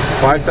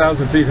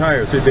 5,000 feet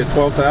higher, so you'd be at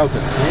 12,000.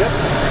 Yep.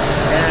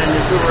 And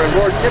if it were a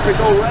more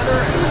typical weather,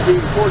 it would be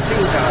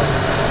 14,000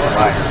 or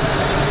higher.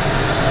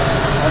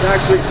 I've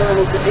actually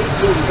thermal to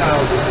 18,000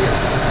 here.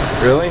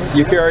 Really?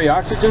 You carry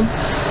oxygen?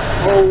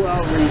 Oh,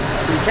 well, we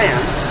can.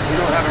 We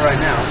don't have it right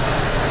now.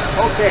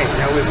 Okay,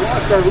 now we've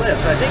lost our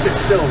lift. I think it's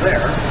still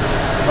there.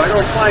 If I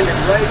don't find it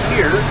right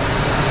here,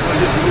 we'll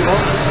just move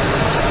on.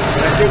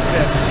 But I think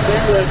that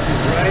same lift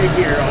is right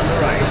here on the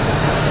right.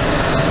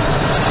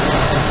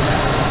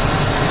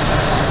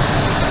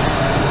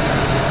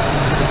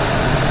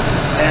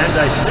 And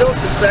I still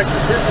suspect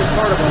that this is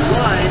part of a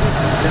line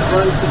that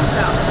runs to the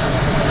south.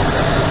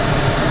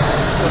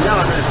 So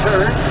now I'm going to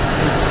turn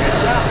and head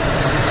south.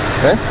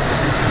 Okay.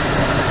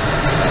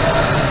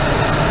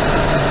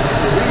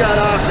 So we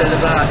got off at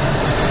about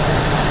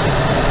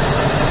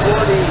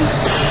 47.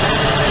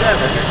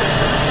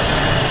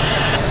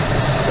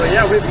 So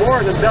yeah, we've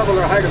more than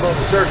doubled our height above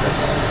the surface.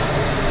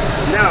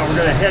 And now we're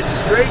going to head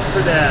straight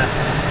for the,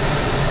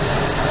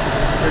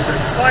 there's a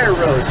fire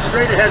road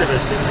straight ahead of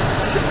us.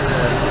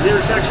 The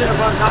intersection of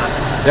on top.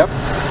 Yep.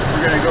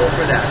 We're going to go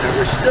for that. Now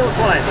we're still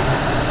climbing.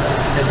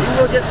 And you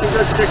will get some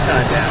good stick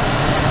time down.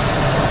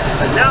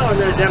 And now I'm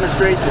going to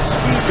demonstrate the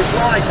speed to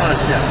fly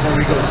concept, where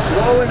we go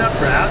slow in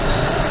updrafts,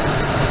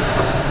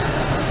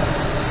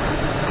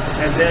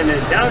 and then in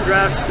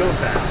downdrafts go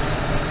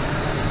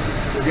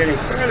fast. We're getting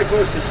fairly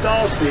close to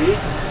stall speed.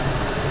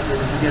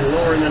 We're getting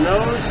lower in the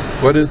nose.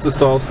 What is the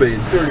stall speed?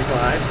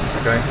 35.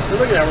 Okay. So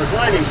look at that, we're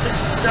climbing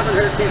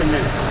 600-700 feet a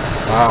minute.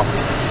 Wow.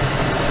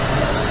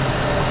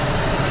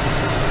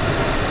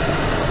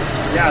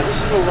 Yeah, this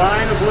is a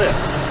line of lift.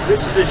 This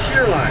is a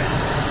shear line.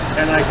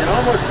 And I can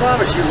almost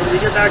promise you when we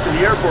get back to the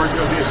airport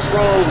there'll be a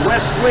strong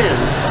west wind.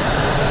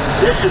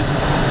 This is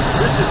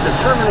the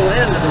terminal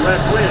end of the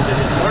west wind and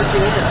it's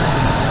marching in.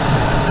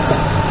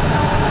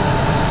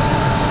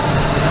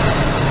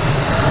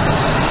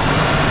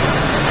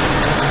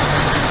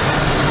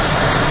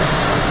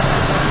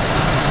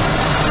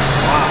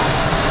 Wow.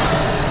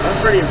 I'm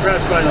pretty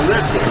impressed by the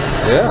lift here.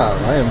 Yeah,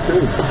 I am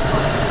too.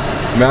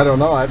 I mean, I don't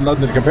know, I have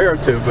nothing to compare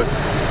it to, but...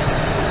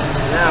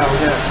 Now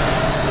we're going to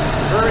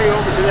hurry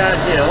over to that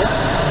hill.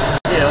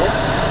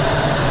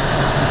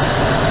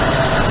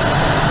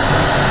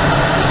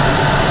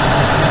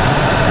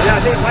 Yeah, I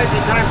think it might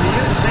be time for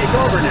you to take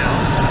over now.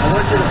 I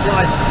want you to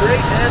fly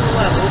straight and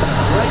level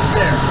right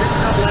there. Fix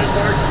up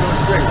landmarks and go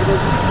straight. So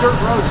those two dirt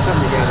roads come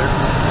together.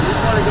 You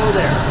just want to go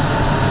there.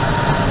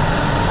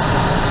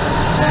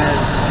 And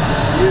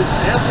use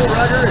ample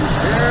rudder and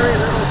very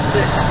little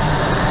stick.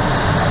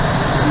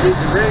 You need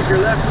to raise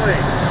your left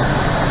wing.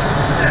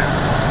 There.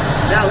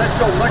 Now let's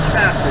go much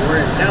faster.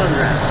 We're in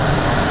downdraft.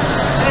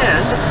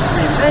 And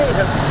we may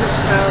have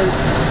pushed down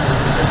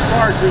as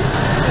far as we,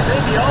 it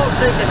may be all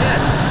sink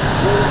ahead.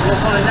 We'll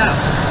find out.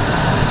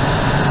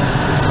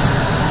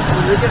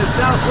 When we get a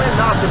south wind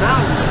off the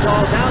mountain, it's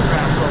all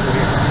downdraft over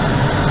here.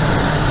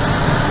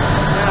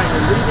 Now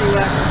you're leaving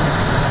that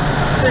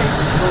sink.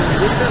 When we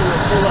leave it,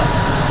 we'll pull up.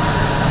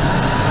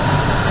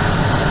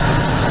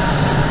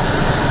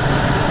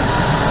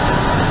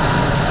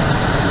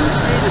 The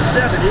speed is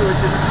 70,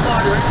 which is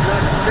moderate,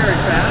 not very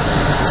fast.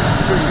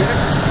 Pretty good.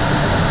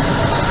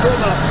 Go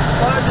about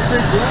 5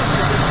 degrees left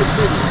and just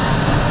continue.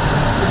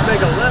 Just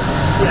make a left,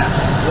 yeah,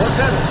 more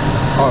pedal.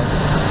 Oh.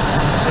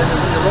 And then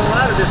when you roll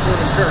out of this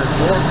one and turn,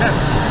 more pedal.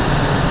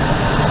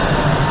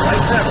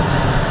 right pedal.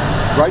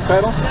 Right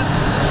pedal?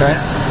 Okay.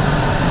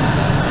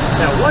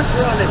 Now once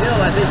we're on the hill,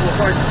 I think we'll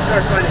start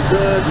finding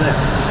good lift.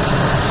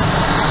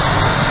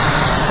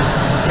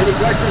 Any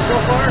questions so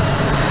far?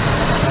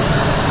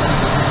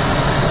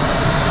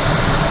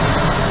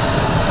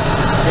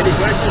 Any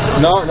questions so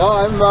far? No,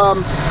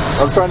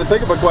 I'm trying to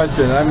think of a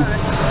question. We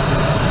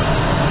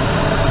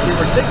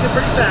were sinking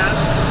pretty fast,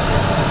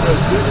 so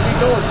it's good to be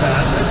going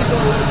fast. Let's be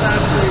going a little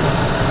faster even.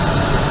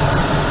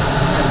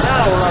 And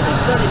now we're on the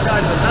sunny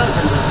side of the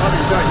mountain, we'll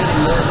probably start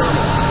hitting more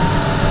normal.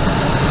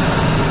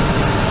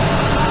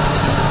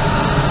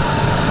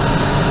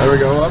 There we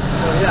go, up. So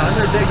yeah, I'm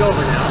going to take over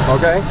now.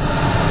 Okay.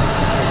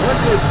 And once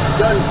we're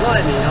done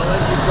climbing, I'll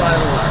let you fly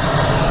over.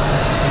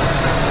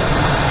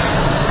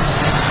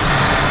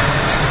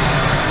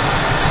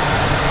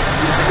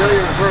 You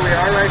familiar with where we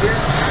are right here?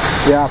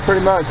 Yeah,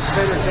 pretty much.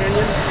 Center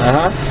Canyon?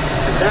 Uh-huh.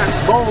 And that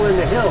bowl in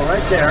the hill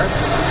right there,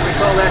 we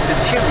call that the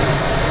chimney,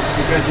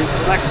 because it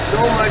collects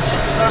so much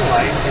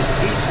sunlight, it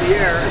heats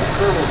the air and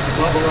thermals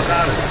bubble up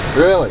out of it.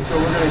 Really? So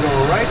we're going to go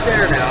right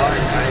there now,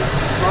 and I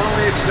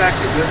strongly expect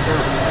a good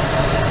thermal.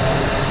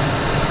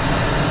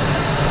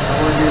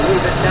 I want to be a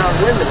little bit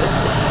downwind of it,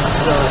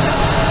 so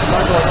I'm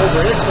not going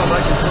over it so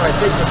much as where I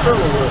think the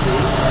thermal will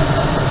be.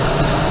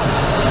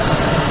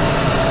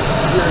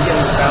 You're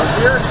getting the bounce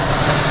here.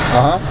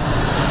 Uh-huh.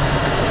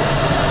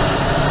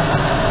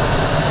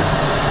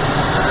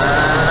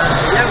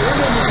 Yeah, we're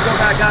going to need to go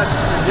back out to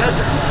the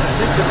desert. I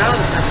think the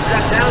mountains are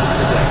shut down for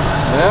the day.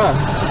 Yeah.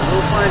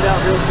 We'll find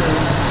out real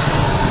soon.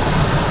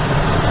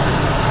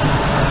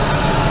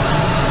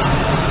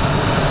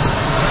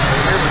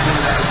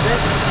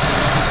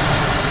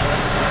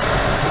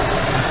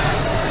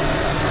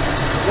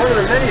 One of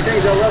the many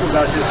things I love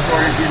about this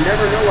sport is you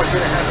never know what's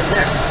going to happen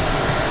next.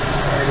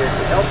 And it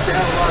helps to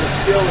have a lot of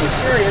skill and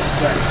experience,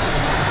 but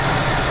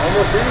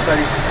almost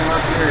anybody can come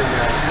up here and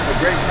have a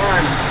great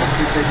time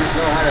if they just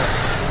know how to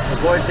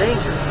avoid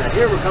danger. Now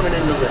here we're coming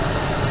into lift.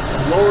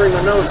 I'm lowering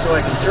the nose so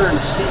I can turn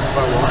steep if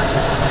I want.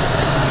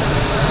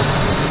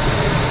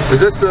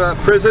 Is this the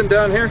prison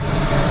down here?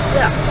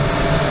 Yeah.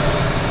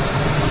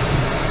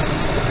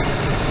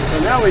 So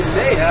now we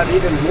may have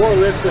even more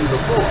lift than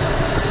before.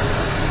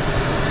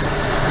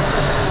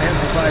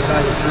 Amplified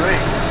by the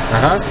terrain.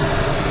 Uh-huh.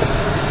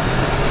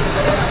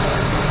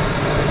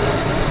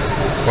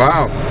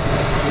 Wow.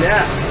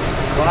 Yeah.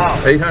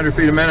 Wow. 800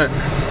 feet a minute.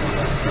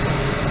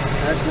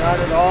 That's not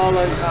at all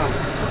uncommon.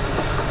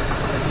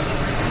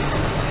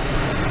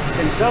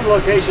 In some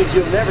locations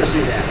you'll never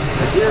see that,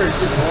 but here it's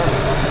just normal.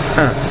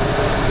 Huh.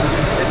 You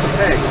just hit the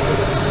peg.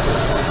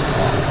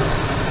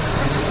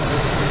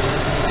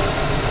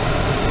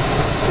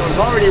 So we've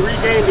already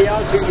regained the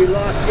altitude we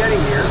lost getting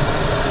here.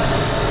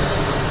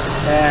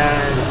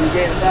 And if we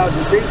gain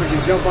 1,000 feet, we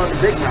can jump on the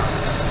big mountain.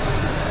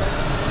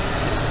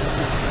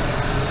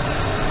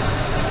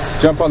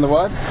 Jump on the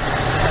what?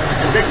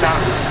 The big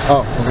mountains.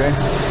 Oh, okay.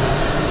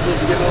 Just need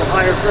to get a little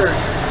higher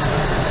first.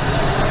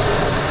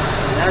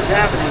 And that's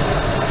happening.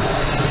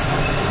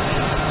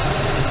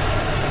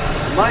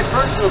 My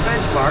personal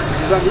benchmark,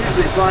 because I'm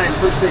usually flying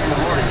first thing in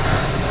the morning,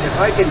 if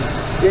I can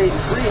gain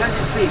 300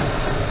 feet,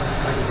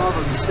 I can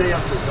probably stay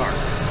up till dark.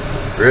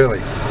 Really?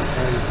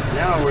 And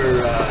now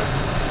we're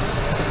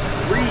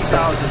 3,000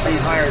 feet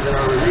higher than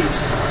our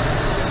release.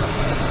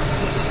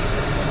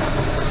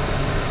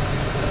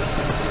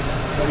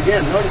 But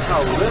again, notice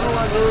how little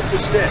I move the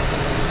stick.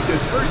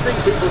 Because first thing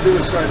people do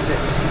is start this.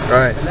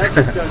 Right. And that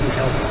just doesn't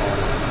help at all.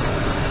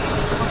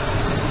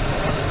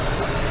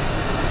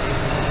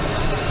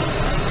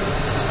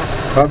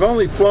 I've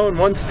only flown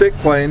one stick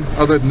plane,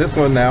 other than this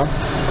one now.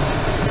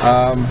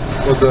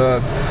 Was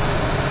a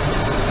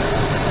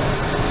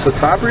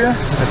Citabria,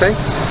 I think.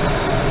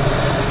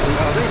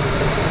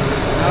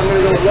 I'm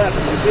going to go left.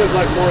 It feels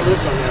like more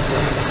lift on that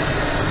side.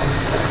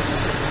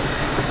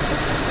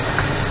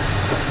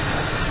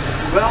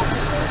 Well,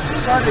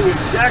 starting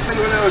exactly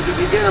when I was a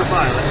beginner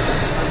pilot,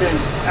 I've been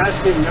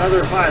asking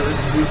other pilots,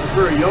 do you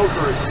prefer a yoke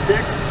or a stick?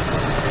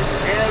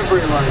 And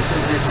everyone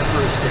says they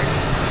prefer a stick.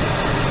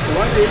 So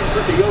why do they even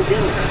put the yoke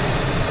in there?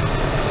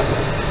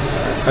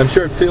 I'm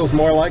sure it feels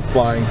more like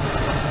flying.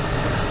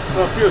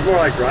 Well, it feels more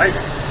like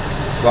riding.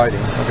 Gliding,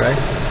 okay.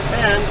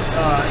 And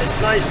it's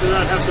nice to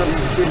not have something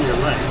between your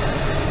legs.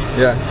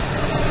 Yeah.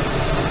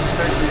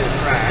 Especially in a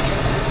crash.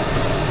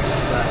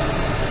 But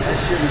that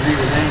shouldn't be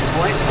the main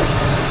point.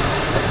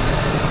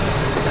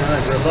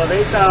 We're above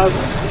 8,000. A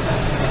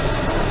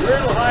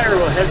little higher,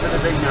 we'll head for the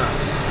big mountain.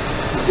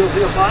 You still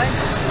feel fine?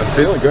 I'm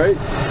feeling great.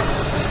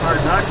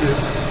 Hard not to.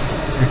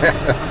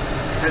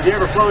 Have you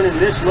ever flown in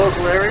this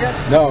local area?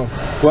 No.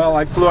 Well,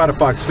 I flew out of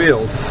Fox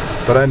Field,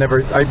 but I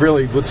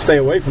really would stay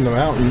away from the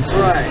mountains.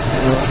 Right.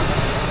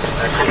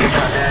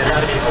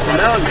 The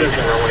mountains are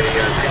the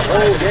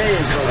whole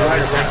game for the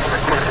rider.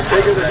 The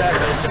bigger the better.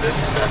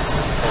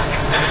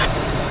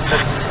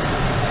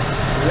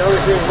 The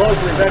only thing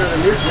locally better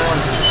than these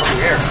ones is the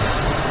air.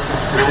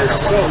 It is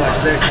so much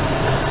bigger.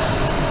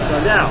 So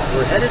now,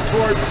 we're headed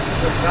toward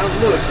That's Mount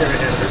Lewis there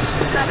ahead of us.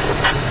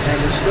 And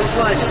we're still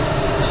climbing.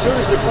 As soon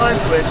as the climb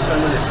quits, I'm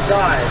going to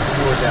dive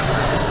toward that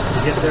mountain to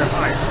get there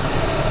higher.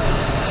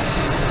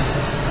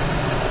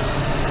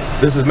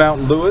 This is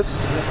Mount Lewis?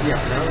 Yeah,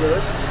 Mount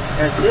Lewis.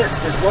 And this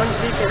one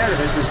peak ahead of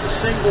us is the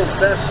single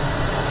best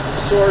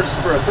source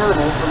for a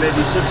thermal for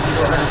maybe 60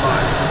 to 100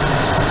 miles.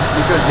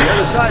 Because the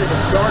other side of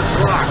it's dark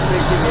rock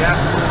facing the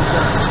afternoon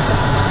sun.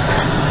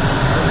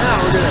 So now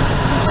we're going to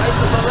right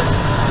above it,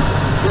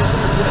 get to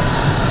the tip.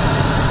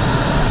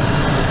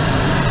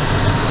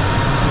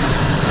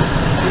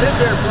 With this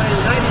airplane,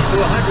 90 to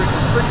 100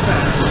 is pretty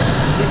fast.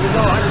 You can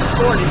go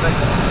 140, but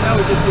that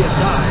would just be a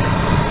dive.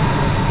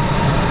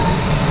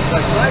 But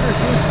gliders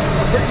use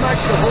pretty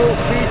much the whole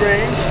speed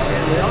range,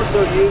 and we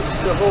also use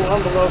the whole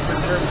envelope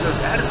in terms of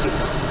attitude.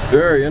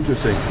 Very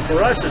interesting.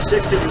 For us, a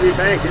 60-degree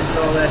bank isn't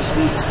all that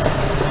steep.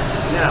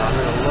 Now, I'm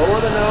going to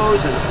lower the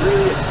nose and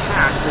really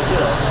attack the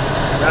hill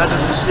rather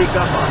than sneak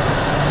up on it.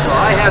 So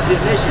I have the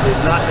initiative,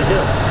 not the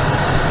hill.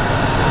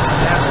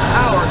 I have the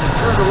power to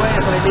turn away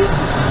if I need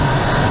to.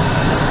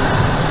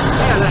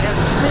 And I have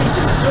the speed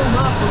to zoom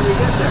up when we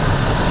get there.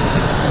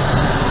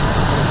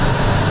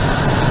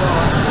 So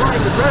I'm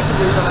flying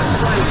aggressively, but I'm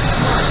flying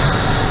smart.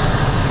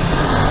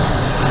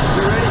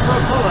 You ready for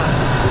a pull-out?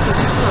 This will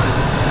be fun.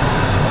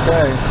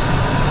 Okay.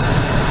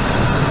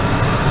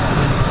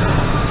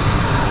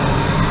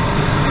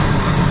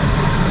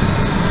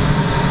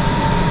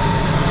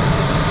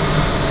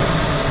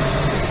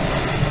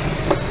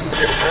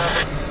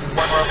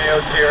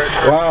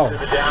 Wow.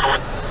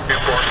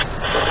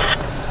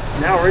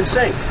 Now we're in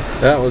sync.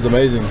 That was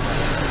amazing.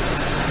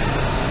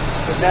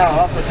 But now,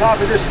 off the top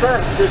of this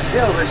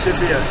hill, there should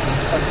be a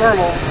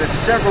thermal that's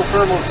several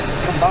thermals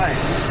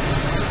combined.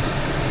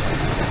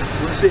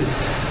 We'll see.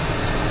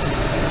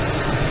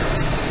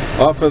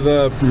 Off of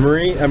the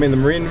marine,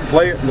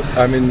 what is it?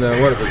 Well,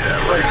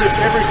 it's just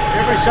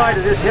every side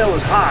of this hill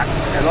is hot,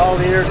 and all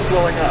the air is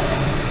flowing up.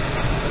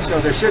 So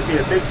there should be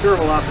a big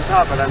thermal off the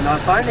top, but I'm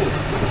not finding it.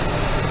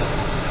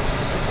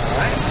 All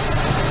right.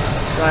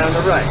 Try on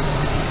the right.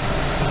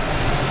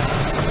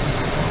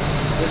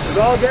 This is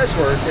all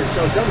guesswork, and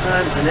so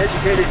sometimes an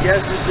educated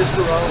guess is just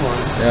the wrong one.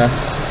 Yeah.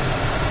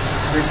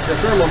 The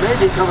thermal may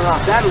be coming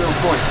off that little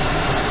point.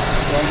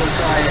 So I'm going to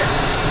try it.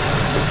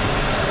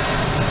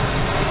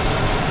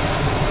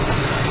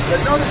 But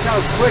notice how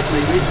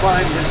quickly we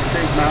climbed this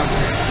big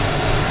mountain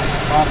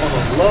off of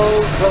a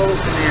low toe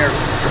from the air.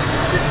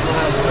 6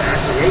 miles away,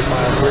 actually 8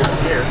 miles away from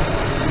here.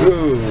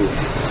 Ooh.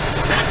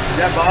 Is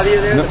that body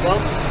in there, No. the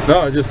bump?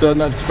 No, I just did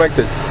not expect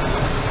it.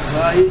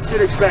 You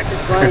should expect it.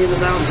 Flying in the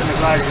mountains in the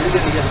glider, you're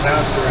going to get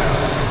bounced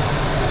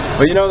around.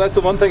 Well, you know, that's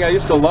the one thing I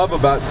used to love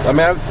about,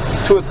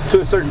 to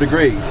a certain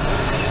degree,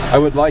 I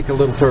would like a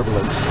little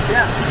turbulence.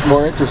 Yeah.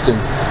 More interesting.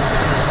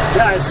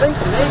 Yeah, I think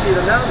maybe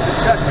the mountains have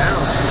shut down.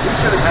 We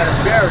should have had a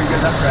very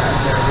good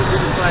updraft there. We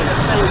didn't find a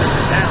thing that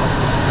was down.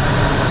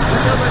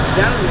 Look how much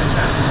down this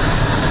has.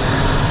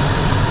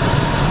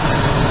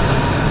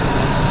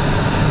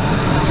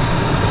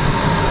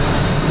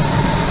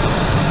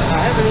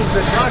 I haven't even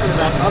been talking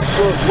about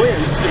upslope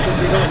winds because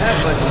we don't have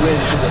much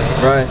wind today.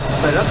 Right.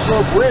 But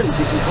upslope winds,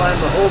 you can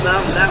climb the whole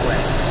mountain that way.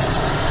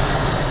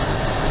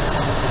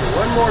 So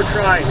one more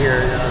try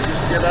here.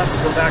 Just give up and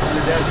go back to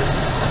the desert.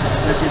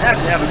 But you have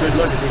to have a good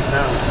look at these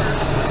mountains.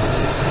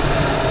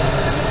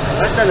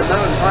 I've been a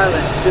mountain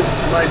pilot since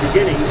my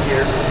beginnings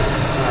here,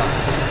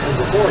 or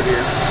before here,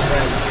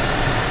 and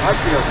I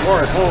feel more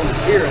at home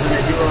here than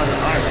I do on the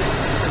highway.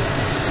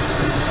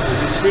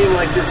 Does it seem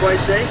like you're quite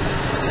safe?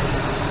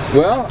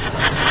 Well,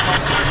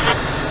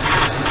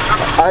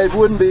 I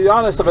wouldn't be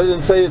honest if I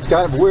didn't say it's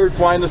kind of weird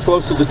flying this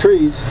close to the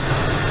trees.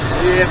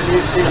 You haven't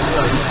even seen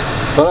close.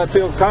 But I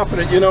feel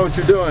confident you know what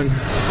you're doing.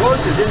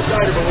 Close is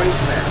inside of a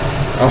wingspan.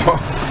 Oh.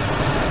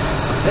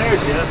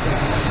 There's the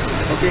updraft.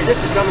 Okay, this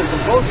is coming from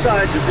both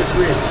sides of this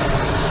ridge.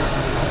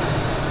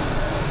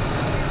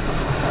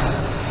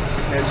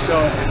 And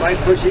so if I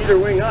push either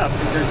wing up,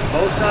 because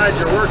both sides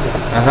are working,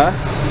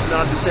 it's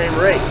not the same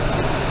rate.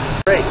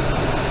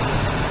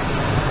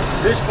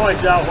 This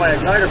points out why a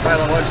glider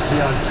pilot wants to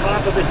be on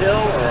top of a hill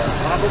or on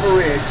top of a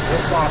ridge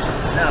if possible.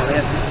 Now they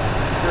have to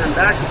turn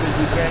back because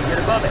we can't get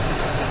above it.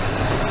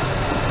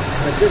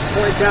 But this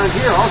point down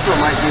here also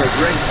might be a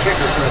great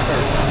kicker for a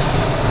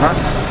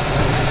thermal.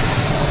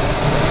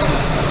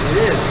 It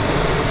is.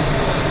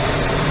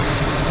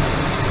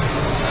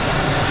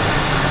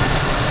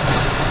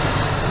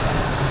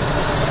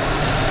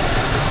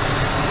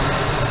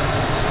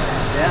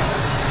 Yeah.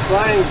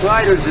 Flying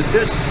gliders at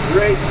this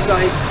great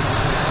site,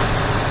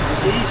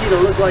 it's easy to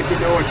look like you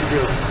know what you're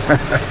doing.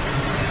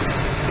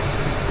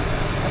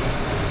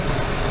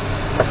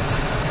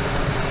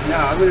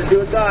 Now I'm going to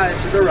do a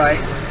dive to the right,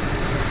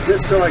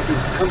 just so I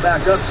can come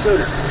back up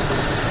sooner.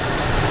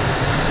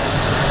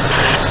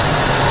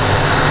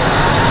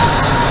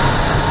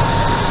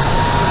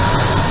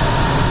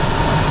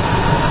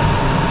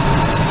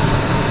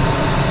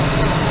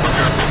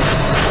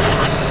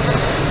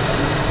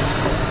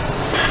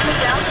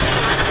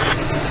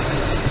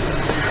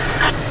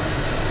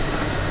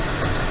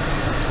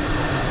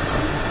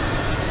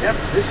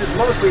 This is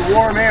mostly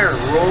warm air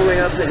rolling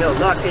up the hill,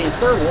 not a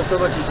thermal so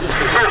much as just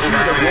a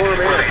sheet of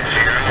warm air.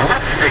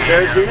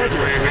 There's the edge.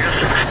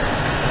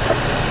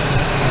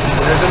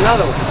 There's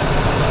another one.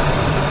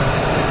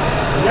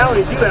 And now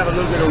we do have a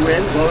little bit of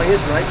wind blowing us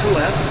right to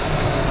left.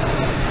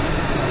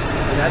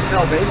 And that's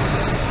helping.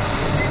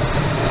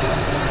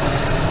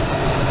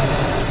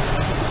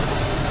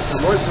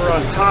 And once we're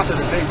on top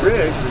of the big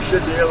ridge, we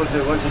should be able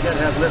to, once again,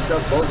 have lift up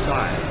both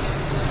sides.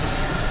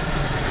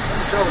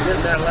 I'm trouble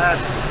getting that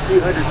last few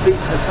hundred feet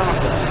to the top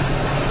of it.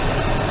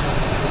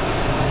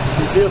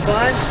 You feel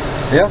fine?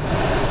 Yeah.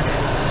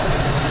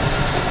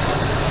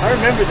 I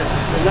remember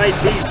the night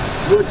these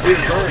woods here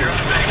burned.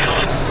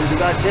 It was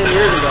about 10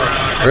 years ago.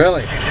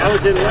 Really? I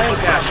was in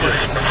Lancaster,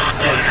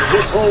 and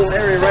this whole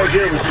area right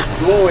here was just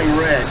glowing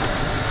red.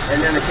 And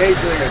then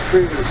occasionally a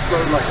tree would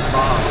explode like a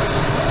bomb.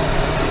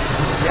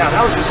 Yeah,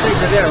 that was the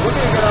secret there. We're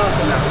going to get off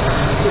the mountain.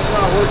 It's just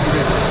not working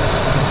good.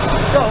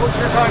 So, it's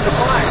your time to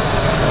fly.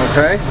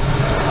 Okay.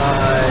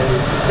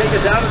 Take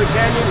us out of the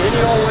canyon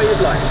any old way you'd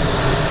like.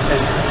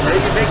 And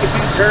maybe make a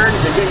few turns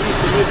and get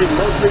used to using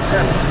mostly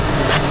pedals.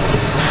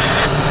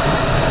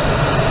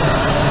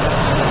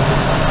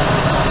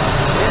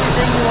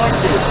 Anything you want to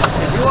do.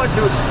 If you want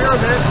to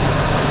experiment,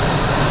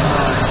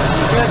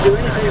 you can't do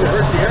anything that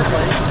hurts the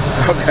airplane.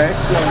 Okay.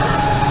 So,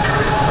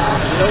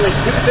 the only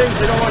two things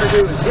you don't want to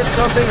do is hit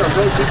something or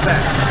go too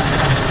fast.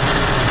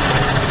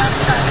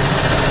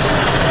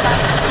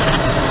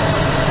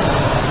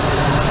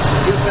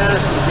 Too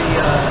fast would be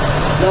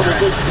double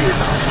good speed.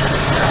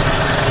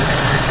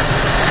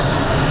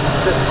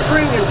 The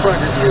string in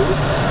front of you,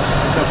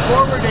 the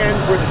forward end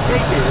where the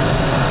tape is,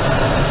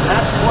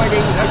 that's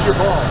pointing, that's your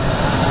ball.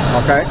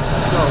 Okay.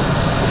 So,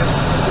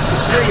 if the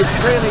string is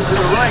trailing to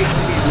the right,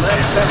 you need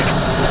left pedal.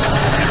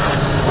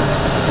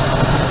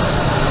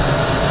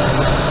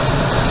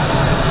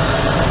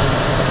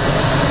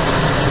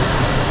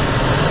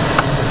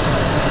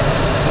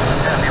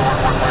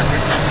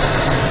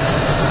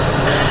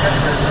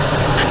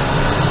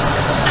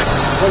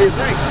 What do you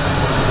think?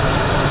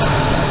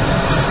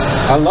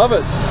 I love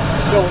it.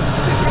 So, if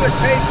you had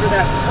paid for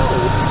that tow,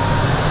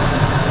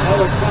 that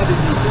would probably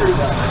be $30.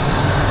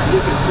 You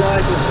can fly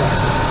to the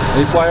right.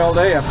 You fly all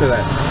day after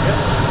that. Yep.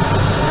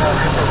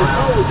 The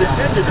tow was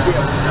intended to be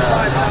a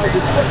 5,000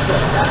 foot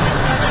tow,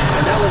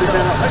 and that would have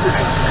been 100.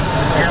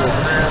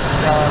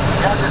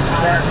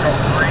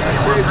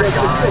 Saved us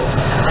the fuel.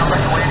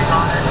 Somebody waiting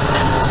on it.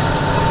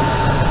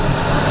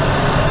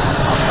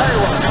 I'll tell you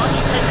what, why don't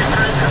you take your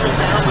time coming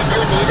down? We do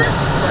need it,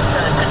 but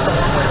just a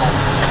little bit home.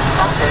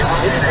 Okay,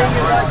 anything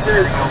you'd like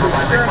to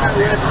experiment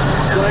with,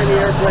 flying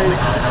the airplane,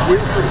 feel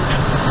free.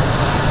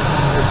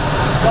 The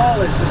stall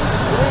is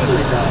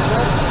extremely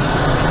docile,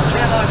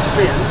 cannot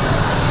spin,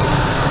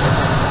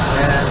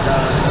 and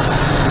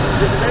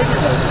just make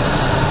it open.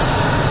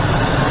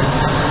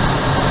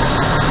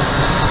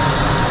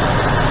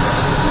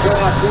 If you go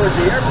out towards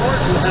the airport,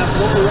 you'll have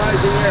more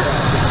rising air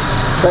out there.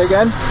 Say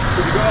again?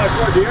 If you go out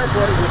towards the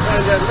airport, you'll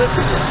find that lift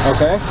again.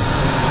 Okay.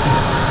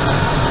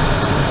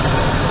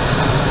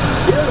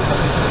 Beautiful.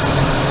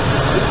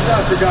 This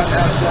stuff forgotten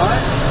how to fly.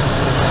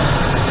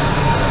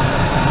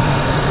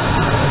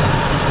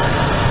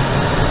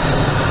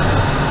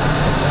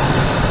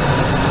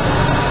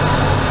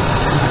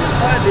 You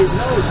find these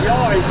nose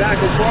yawing back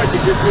and forth,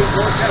 you just need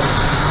more pedals.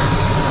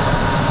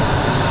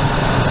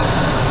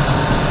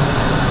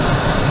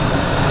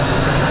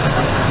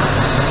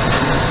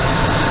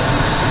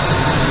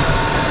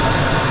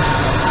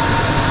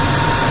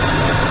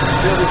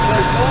 Feel this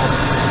place cold?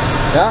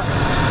 Yeah.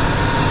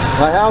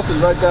 My house is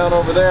right down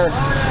over there.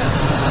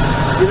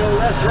 You know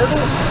Les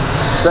Hurdle?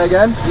 Say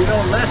again? You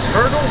know Les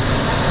Hurdle?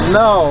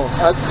 No.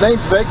 That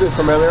name's vaguely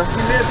familiar.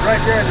 He lives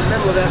right there in the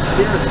middle of that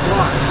nearest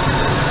block.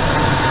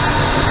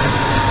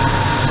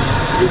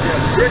 He's a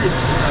British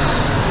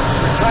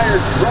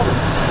retired drummer.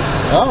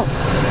 Oh.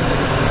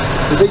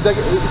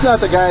 He's not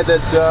the guy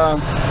that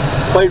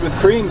played with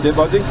Cream,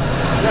 was he?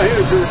 No, he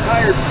was a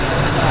retired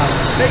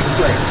bass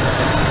player.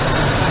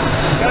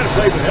 He kind of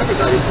played with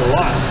everybody for a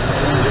while.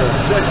 He was a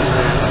session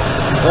band.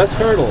 Les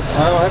Hurdle.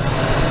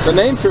 The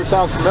name sure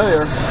sounds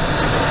familiar.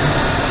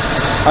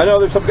 I know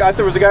there's some guy.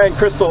 There was a guy in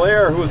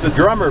Crystalaire who was the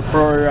drummer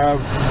for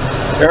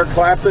Eric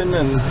Clapton,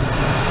 and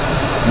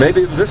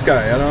maybe it was this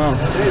guy. I don't know.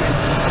 Maybe.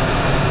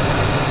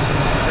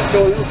 Let's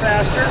go a little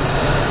faster.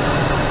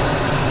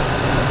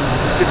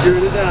 Could do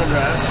the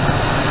downdraft.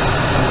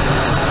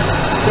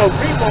 So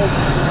people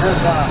have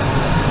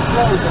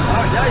flown from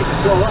now you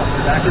can go up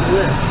to back in the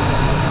wind.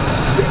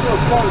 People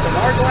have flown from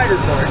our glider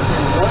port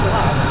in one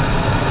hop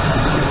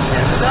to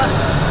Canada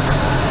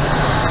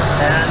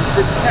and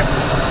to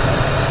Texas.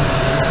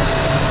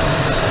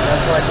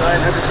 That's like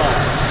 900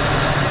 miles.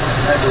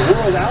 And the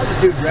world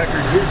altitude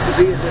record used to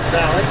be in this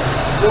valley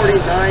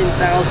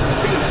 49,000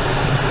 feet.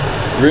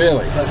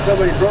 Really? But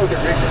somebody broke it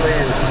recently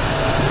in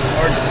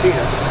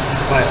Argentina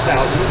by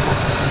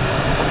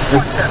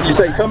 1,000. You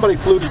say somebody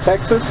flew to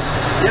Texas?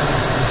 Yep.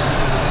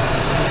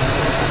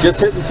 Just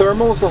hitting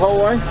thermals the whole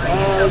way?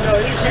 No,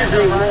 he's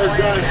using more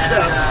exotic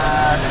stuff.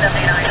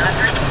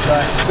 7900.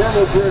 but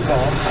thermals were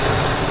involved.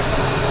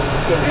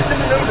 So do some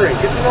maneuvering,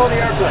 get to know the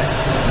airplane.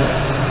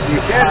 You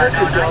can't hurt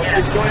yourself,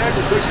 just go ahead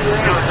and push it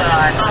around.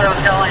 I thought it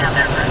was going to land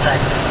there for a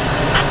second.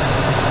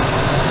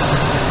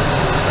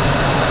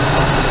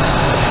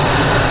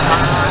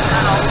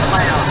 Kind of over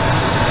my own.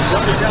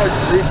 Notice how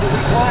it's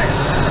reasonably quiet.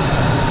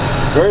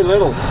 Very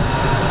little.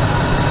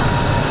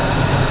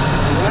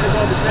 Right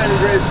above the San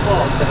Andreas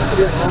Fault, all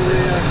the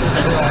way out to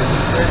the horizon,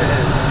 straight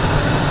ahead.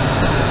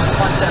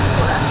 What's that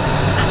for that?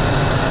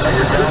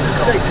 This is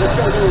safe. Let's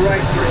go to the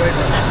right, get away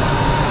from it.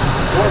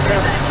 More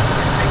cover.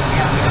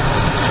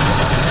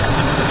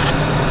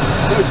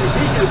 So she's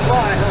easy to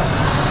fly,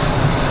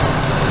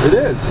 huh? It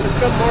is. Let's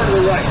come more to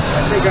the right.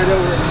 I think I know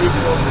where we need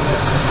to go from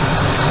there.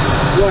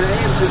 You want to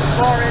aim to the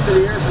far end of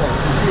the airport.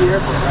 You see the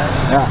airport, right?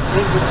 Yeah.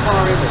 Aim to the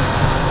far end of it.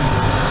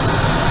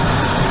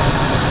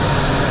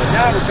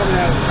 Now we're coming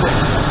out of the city.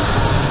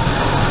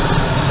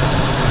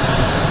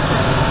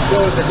 So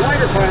as a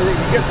glider pilot,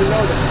 you get to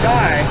know the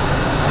sky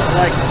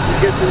like you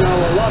get to know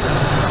a lover.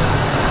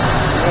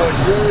 You know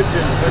its moods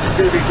and what's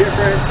going to be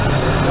different,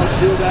 what to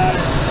do about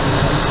it.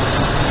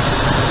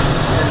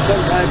 And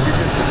sometimes you're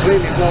just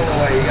completely blown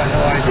away, you got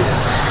no idea.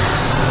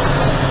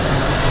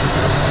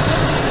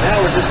 Now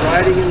we're just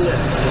riding in lift.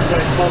 That's what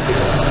it's bumping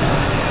on.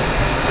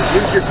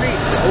 Use your feet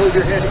to hold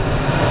your heading.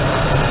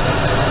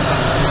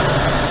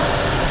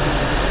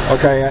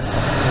 Okay.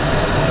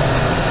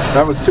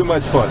 That was too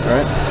much fun,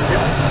 right?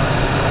 Yeah.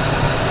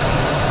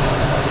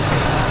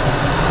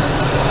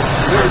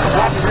 At the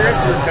top of your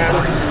instrument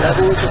panel, you can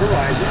level with the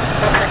horizon.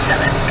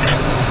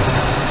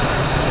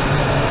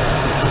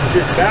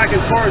 Just back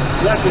and forth,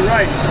 left and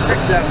right, you can fix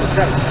that with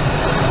pedal.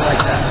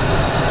 Like that.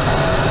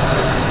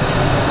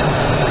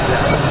 Like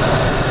that.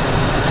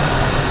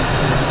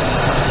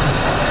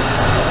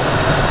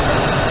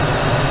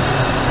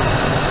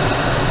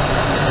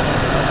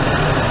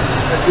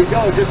 As we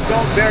go, just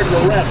don't bear to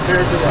the left, bear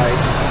to the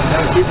right.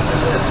 That'll keep us in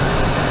lift.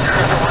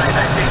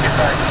 I think if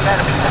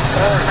Academy 4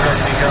 is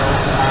ready to go,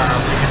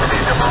 please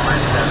release the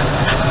moment 7.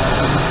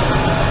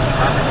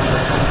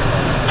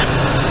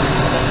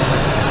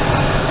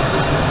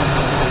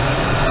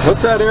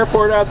 What's that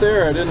airport out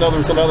there? I didn't know there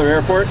was another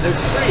airport. There's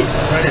 3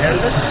 right ahead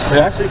of us.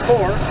 Yeah. Actually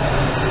 4.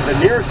 The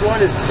nearest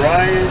one is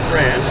Bryant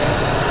Ranch.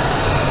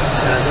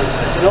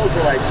 It's an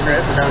ultralight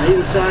strip, and on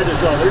either side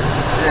there's others.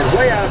 And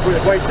way out where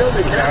the white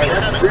buildings are,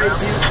 that's Great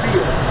Butte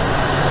Field.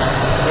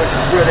 Which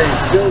is where they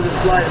build and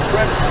fly the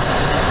Predator.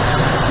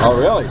 Oh,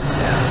 really?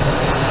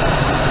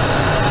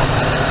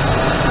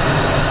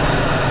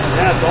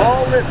 Yeah, it's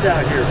all lift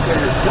out here, so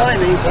you're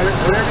climbing, but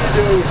whatever you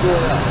do, you're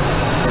going up.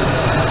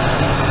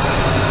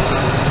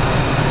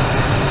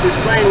 This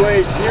plane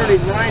weighs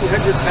nearly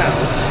 900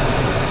 pounds.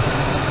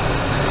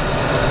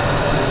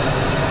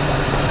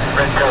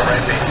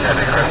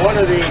 One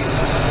of the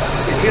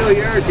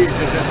peculiarities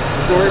of this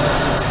sport,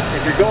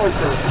 if you're going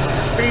for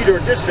speed or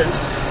distance,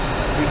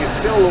 you can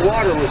fill the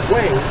water with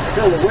wings,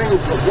 fill the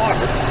wings with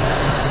water,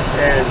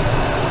 and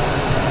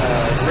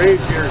raise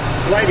your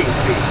gliding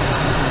speed.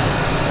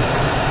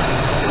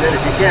 And then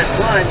if you can't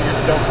climb, you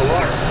just dump the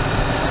water.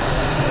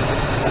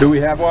 Do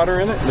we have water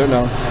in it? No,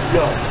 no.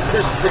 No,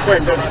 this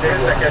plane doesn't take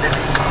water.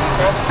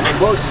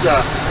 Most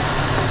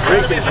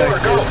racing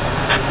planes do.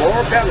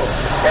 More pedal.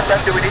 What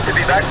time do we need to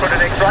be back for the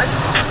next ride?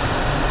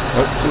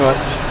 Not too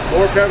much.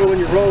 More pedal when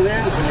you roll in,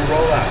 when you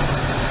roll out.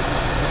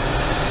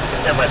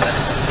 Yeah, my bad.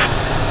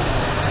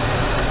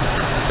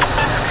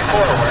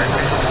 Forward.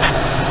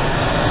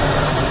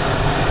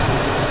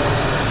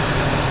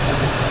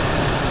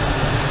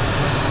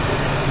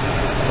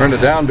 We're in the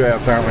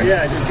downdraft, aren't we?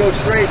 Yeah, just go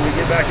straight and you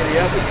get back in the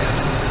up again.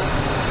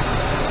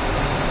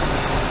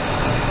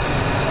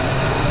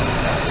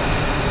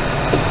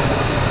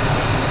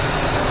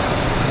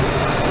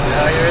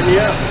 Now you're in the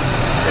up.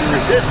 And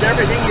resist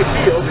everything you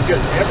feel,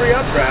 because every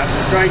updraft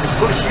is trying to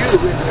push you into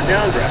a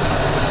downdraft.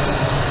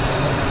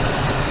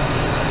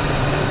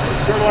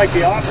 It's sort of like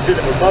the opposite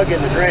of a bug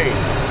in the drain.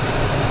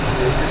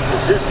 You just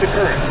resist the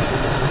current.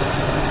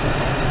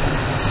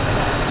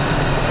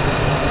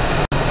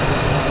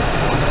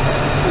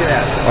 Look at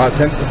that. Wow,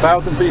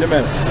 10,000 feet a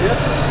minute. Yep.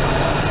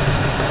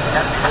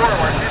 That's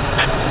forward.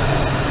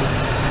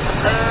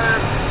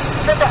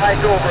 Just a height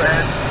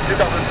overhead,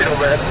 2,000 feet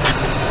overhead.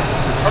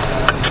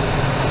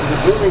 There's a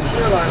booming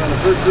shear line on the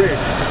first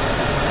ridge.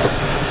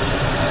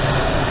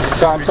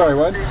 So, I'm sorry,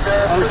 what?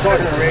 I was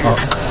talking to the radio. Oh.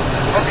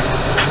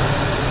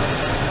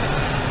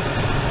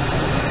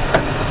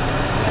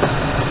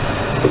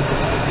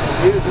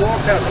 Use more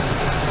pedal.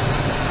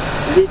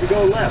 You need to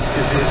go left,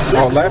 because the lift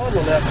Oh, left? on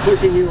the left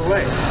pushing you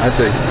away. I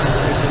see. If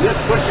the lift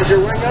pushes your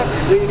wing up,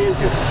 you lean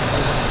into it.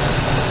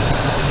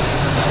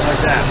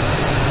 Like that.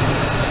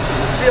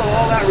 You feel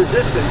all that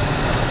resistance,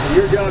 and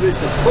your job is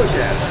to push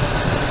at it,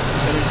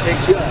 and it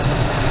takes you up.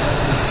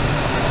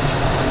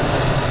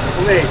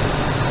 Amazing.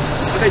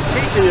 I've been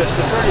teaching this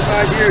for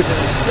 35 years, and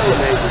it's still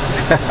amazing.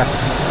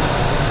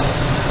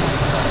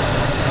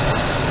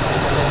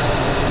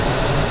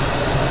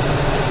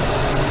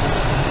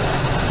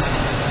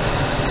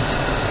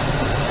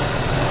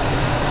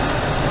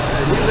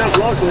 New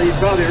locally, you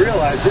probably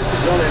realize this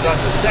is only about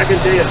the second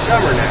day of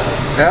summer now.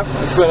 Yep,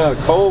 it's been a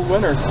cold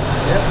winter.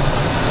 Yep.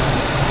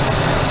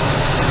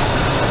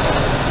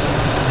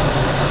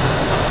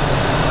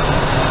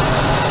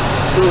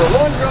 So the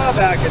one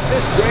drawback at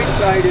this grade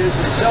site is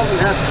we seldom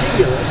have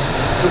cumulus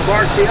to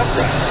mark the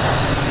upright.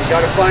 You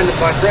got to find it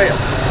by braille.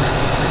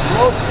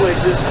 Most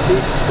places,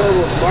 each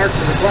thermal is marked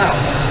in the cloud.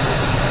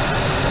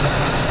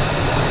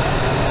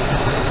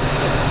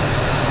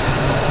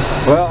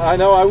 Well, I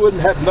know I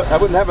wouldn't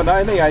have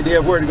any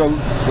idea where to go.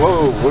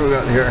 Whoa, what do we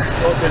got here?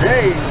 Well,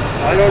 today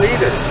I don't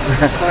either.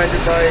 Just find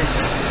it by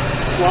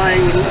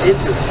flying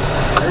into it.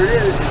 There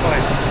it is. You find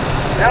it.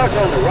 Now it's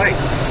on the right.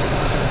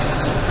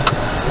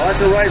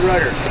 Lots of right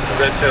rudders.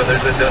 Good too.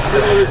 There's a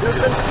Little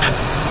resistance.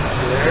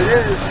 There it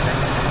is.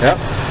 Yep,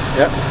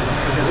 yep.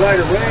 The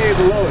rider way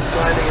below is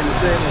climbing in the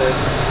same way.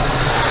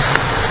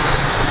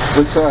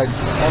 Which side?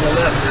 On the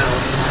left now.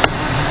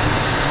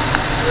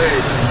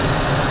 Great.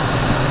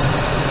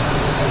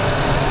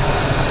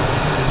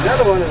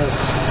 Another one of the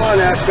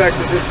fun aspects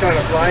of this kind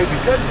of flying,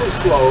 because we're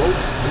slow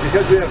and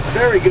because we have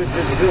very good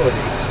visibility,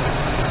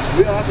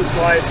 we often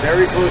fly it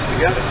very close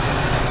together.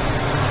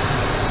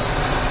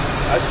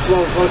 I've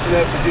flown close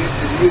enough to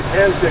use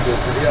hand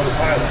signals to the other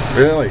pilot.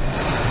 Really?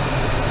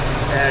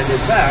 And in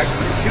fact,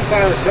 if two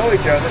pilots know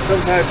each other,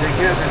 sometimes they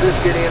can't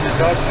resist getting into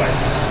dogfights.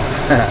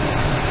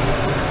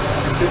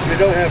 Since we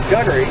don't have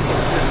gunnery,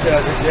 it's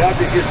just, the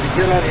object is to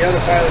get on the other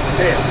pilot's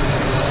tail.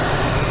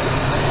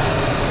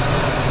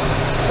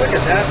 Look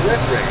at that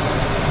lift rate.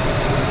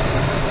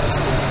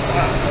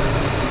 Wow.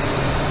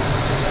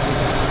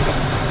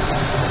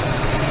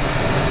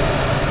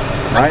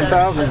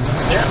 9,000.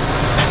 Yeah.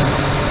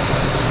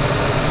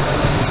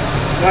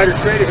 Rider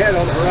straight ahead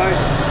on the horizon.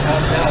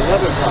 Now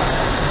 11 o'clock.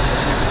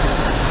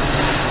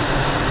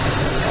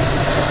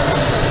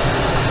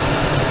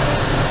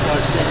 I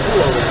see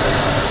two over there.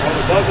 One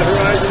above the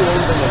horizon,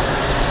 one below.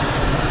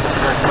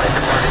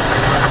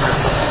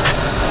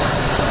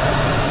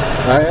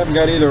 I haven't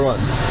got either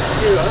one.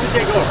 Here, let me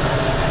take a look.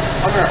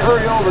 I'm going to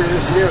hurry over to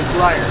this nearest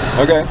glider.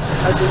 Okay.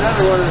 That's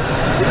another one of the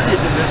beauties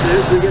of this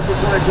is we get to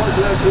fly close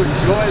enough to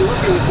enjoy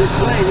looking at this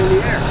plane in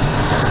the air.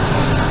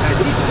 And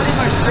he's pretty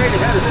much straight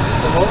ahead of us,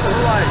 below the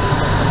horizon.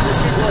 Just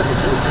keep looking,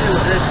 you'll see him in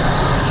the distance.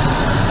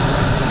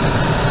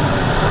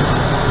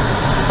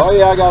 Oh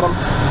yeah, I got him.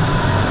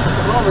 At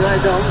the moment I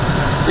don't.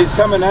 He's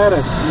coming at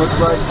us, looks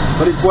like,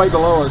 but he's way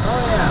below us. Oh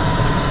yeah.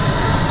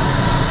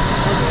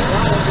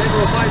 Okay, well, maybe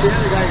we'll find the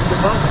other guy who's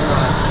above the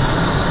horizon.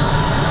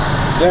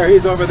 There,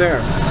 he's over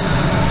there.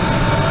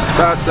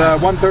 About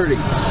 130.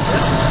 Yep.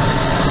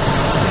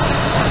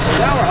 Well,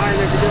 now we're high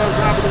enough to get on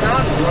top of the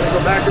mountain. You want to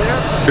go back there?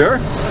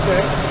 Sure. Okay.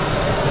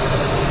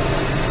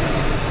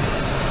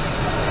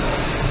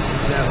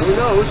 Now, who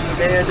knows? We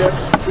may end up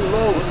too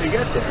low when we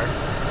get there.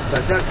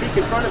 But that peak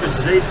in front of us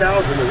is 8,000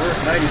 and we're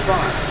at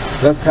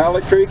 95. That's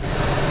Pallet Creek?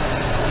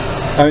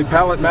 I mean,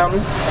 Pallet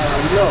Mountain?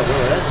 No,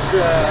 that's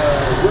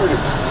Williams.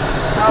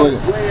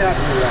 Pallet's way out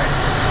to the right.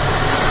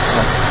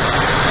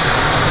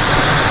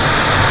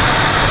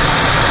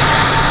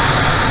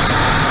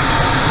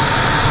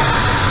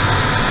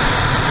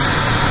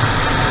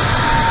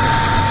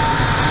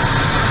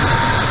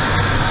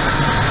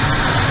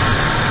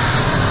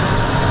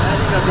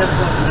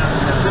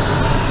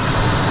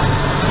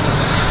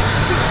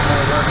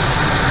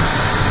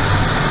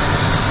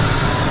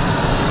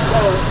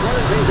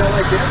 I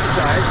like to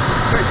emphasize,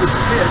 especially for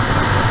kids,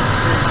 is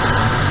this is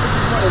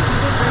one of the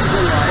few things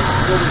in life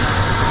that is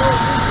so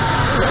easy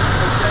to do it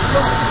except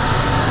fun.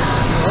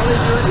 The only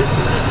do it is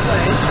to this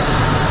plane.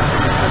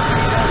 After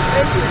you know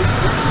safely,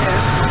 you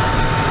can.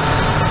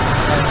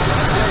 And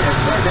it's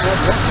hard to have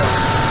lift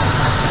off.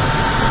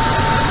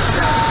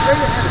 Now,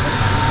 straight ahead of us,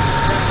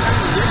 that kind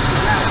of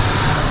rinses out.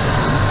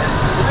 And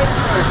right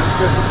in front of us,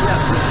 there's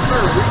the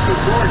spur reaching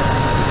toward us.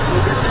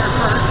 We'll get there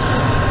first,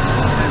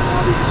 and then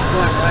probably just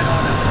climb right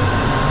on up.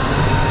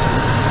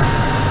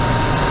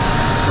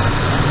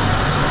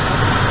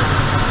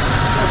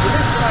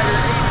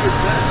 Is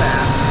kind of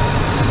fast,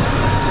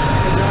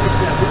 and not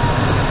accepted.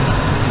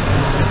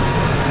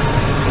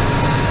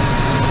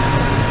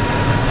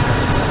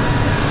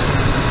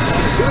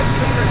 On a good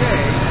summer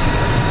day,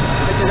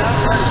 I can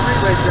outrun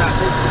freeway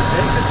traffic from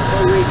Vegas to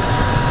Reno.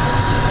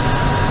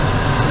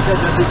 Because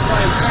I'd be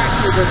flying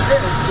faster than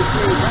this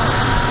between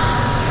lines.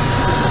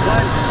 The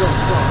lines are so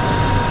strong.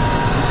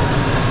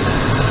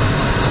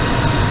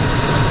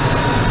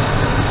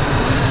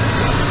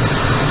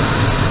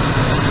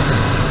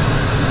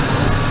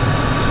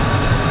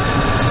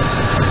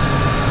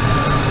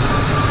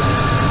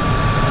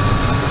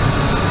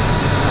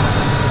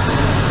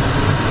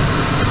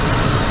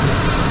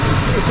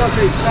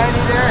 Something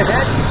shiny there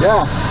ahead?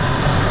 Yeah.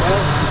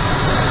 Well,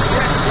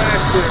 jet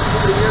crashed there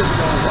 40 years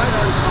ago, right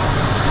on top.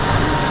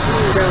 It was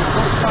screwing down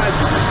both sides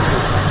of the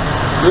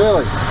thing.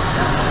 Really?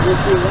 Yeah.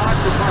 You'll see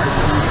lots of parts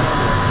when you get over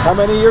there. How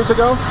many years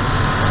ago?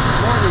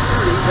 More than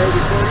 30,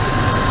 maybe 40.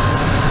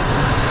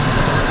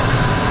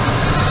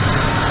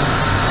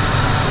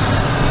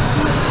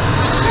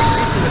 Big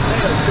piece of the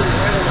tail sitting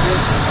right on the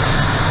inside.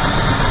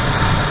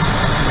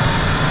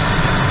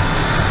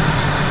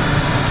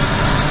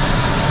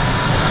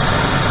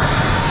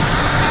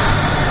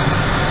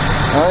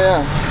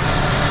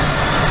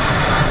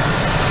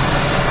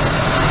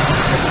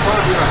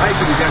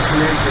 to the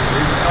destination.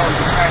 We just call it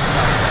the crash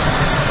site.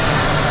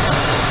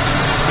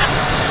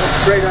 Look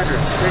straight under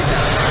it, straight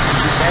down.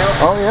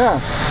 Oh yeah.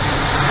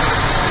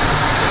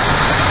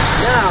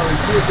 Now we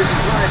see if this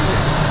is right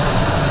here.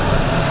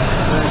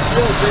 The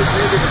shield says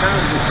maybe the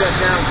mountains are shut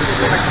down for the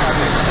crash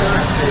site. It's not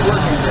a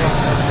working thing.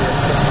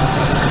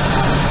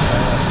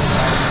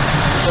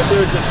 But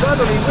there's a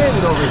southerly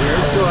wind over here,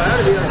 so I ought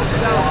to be on the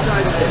south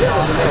side of the hill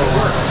to make it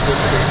work.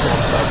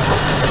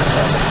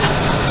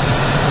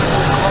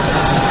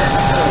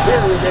 So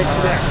here we make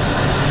connects.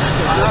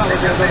 So now we're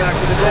going to go back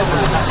to the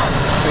bedroom.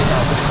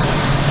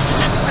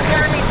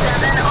 Academy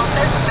 7,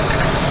 office.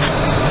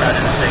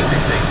 Roger,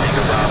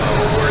 Tango Bravo,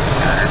 word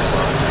pattern,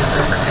 well,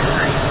 December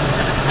 23.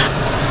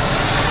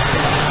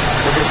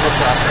 Looking for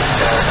traffic,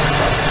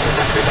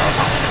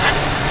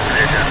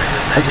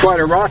 That's quite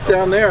a rock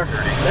down there.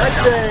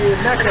 That's a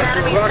mecca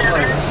for the rock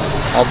climbers.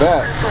 I'll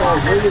bet. Oh,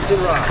 Williamson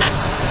Rock.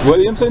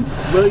 Williamson?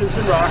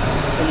 Williamson Rock,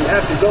 and you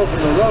have to go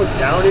from the road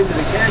down into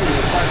the canyon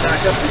and climb back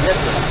up to get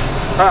there.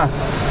 Huh.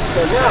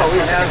 So now we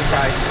have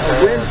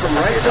a wind from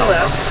right to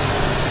left,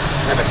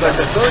 but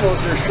the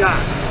thermals are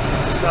shot.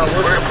 It's not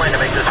We're working. going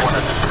to make this one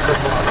a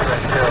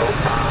hill.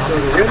 So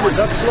the wind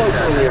is upslope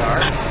where we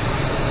are.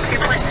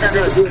 It's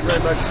not doing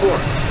very much for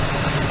us.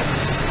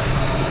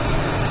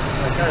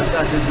 I kind of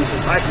thought there'd be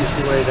some hikers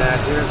to way that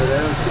here, but I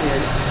don't see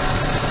any.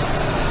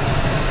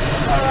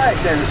 Alright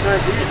then, it's time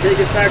for you to take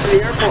us back to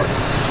the airport.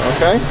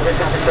 Okay. What's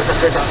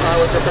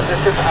your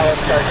position? I will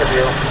start with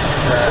you.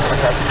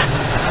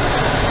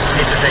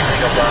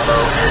 Tango Bravo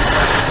is...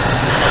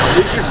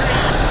 Reach your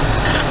feet.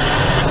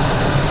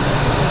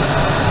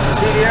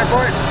 See the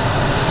airport?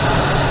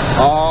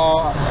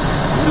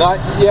 Not,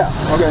 yeah,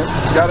 okay,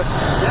 got it.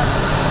 Yeah.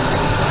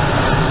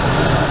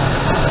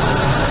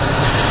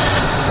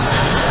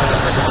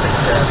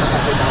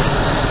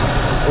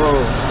 Whoa.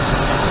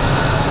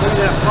 Look at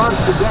that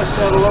monster dust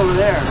level over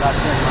there, about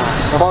 10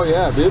 miles. Oh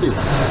yeah, beauty.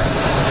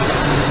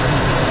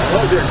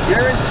 Those are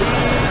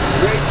guaranteed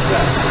great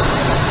stuff.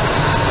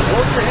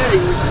 Hold your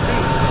heading with your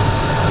feet.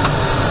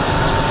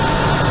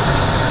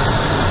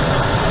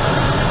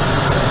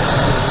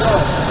 So,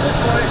 at this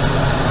point,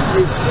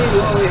 you've seen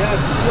what we have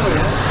to show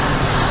you.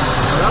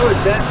 But I would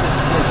bet that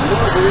there's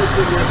more to this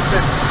than you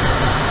expect.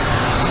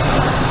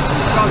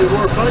 It's probably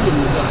more fun than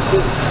you thought,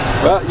 too.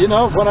 Well, you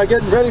know, when I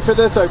get ready for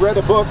this, I read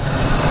a book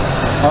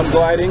on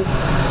gliding,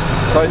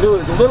 so I knew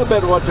a little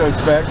bit what to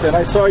expect, and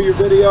I saw your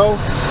video,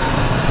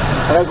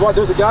 and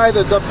there's a guy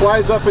that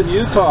flies up in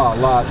Utah a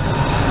lot,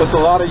 puts a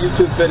lot of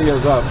YouTube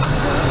videos up.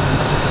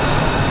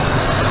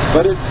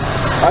 But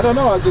I don't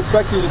know, I was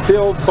expecting you to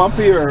feel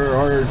bumpy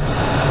or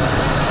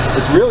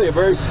it's really a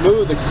very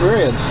smooth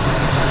experience.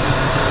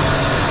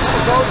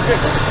 It's always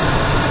different.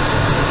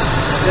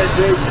 That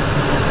Jason,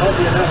 help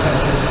you enough, I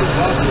think, to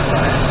talk to you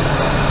about it.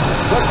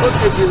 What book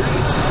did you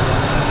read?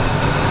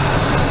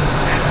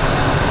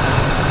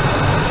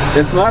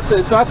 It's not the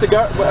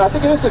I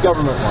think it is the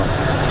government one.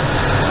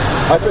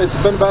 It's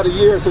been about a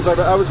year since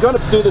I was going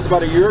to do this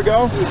about a year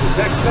ago. Is it a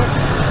textbook?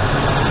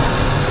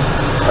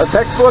 A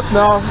textbook?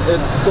 No,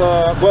 it's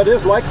well, it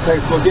is like a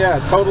textbook. Yeah,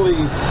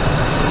 totally.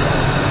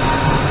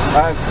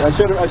 I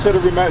should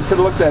have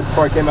looked at it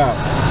before I came out.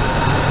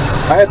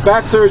 I had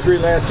back surgery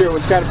last year,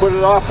 which kind of put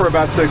it off for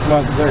about 6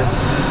 months there.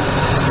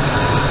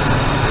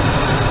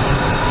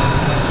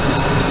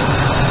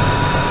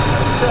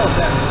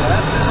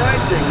 That's the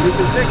right thing. You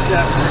can fix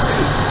that with your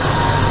feet.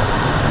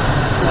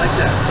 Like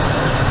that.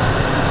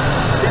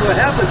 See, what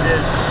happens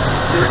is,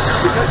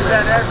 because of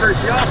that adverse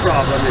yaw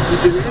problem, if you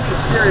do any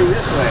steering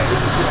this way, you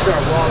just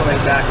start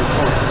wallowing back and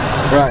forth.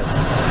 Right.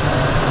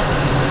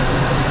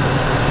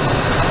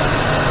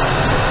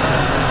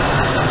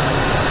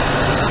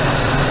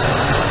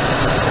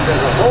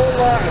 There's a whole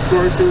lot, of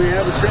course, that we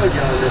haven't showed you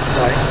on this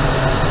flight.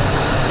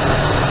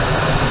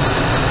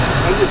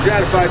 I'm just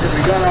gratified that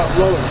we got off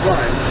low and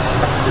climbed.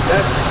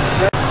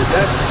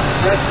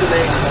 That's the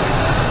main point.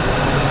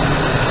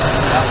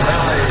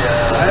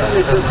 I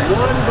only took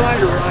one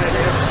glider ride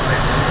ever.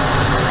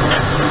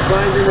 We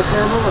climbed in the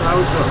thermal and I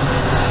was hooked.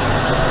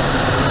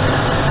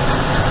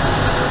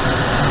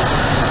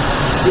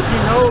 Did you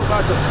know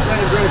about the San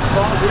Andreas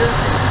Falls here?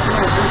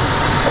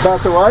 About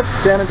the what?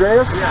 San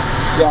Andreas? Yeah.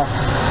 Yeah.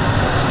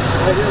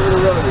 Right here where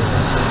the road is.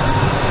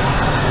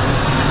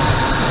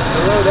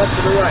 The road up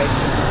to the right is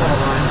the fall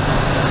line.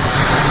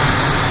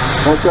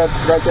 What's that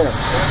right there?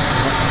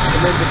 And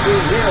then between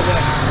here,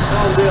 that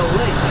Palmdale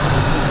Lake is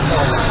the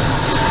fall line.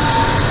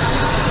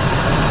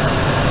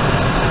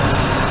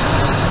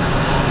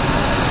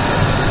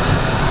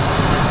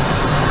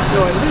 So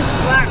in this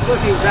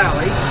flat-looking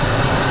valley,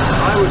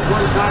 I was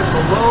one time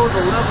below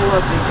the level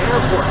of the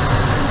airport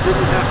and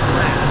didn't have to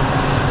land.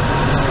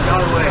 I got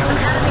away. I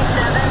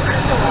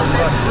was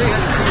about 300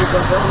 feet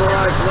above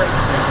Baumgartner Lake.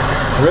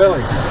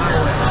 Really?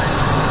 Got away.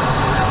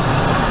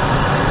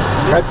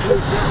 It flew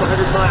several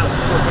hundred miles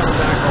before coming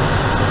back home.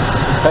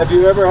 Have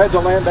you ever had to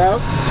land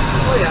out?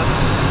 Oh yeah.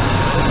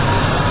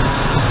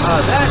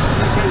 That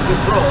you can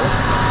control.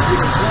 You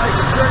can slide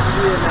the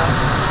certainty enough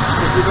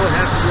if you don't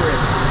have to do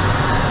it.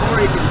 Or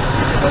you can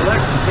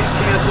elect to take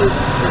backwards,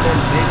 and then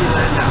maybe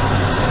land out.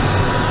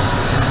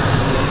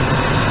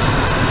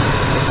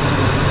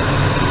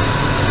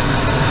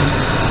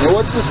 Now,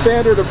 what's the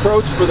standard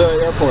approach for the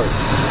airport?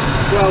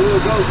 Well, we'll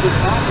go to the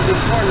opposite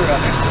corner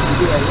of it and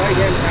do a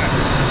right-hand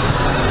tackle.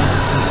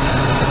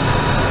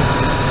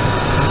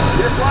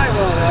 You're flying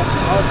well enough.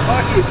 I'll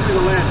talk you through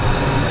the landing.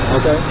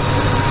 Okay.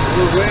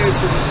 We're way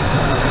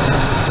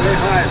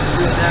high for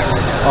doing that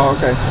right now. Oh,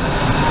 okay.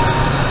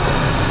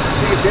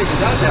 You can take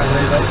us out that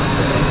way, though.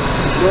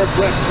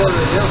 Northwest corner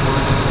of the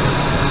airport.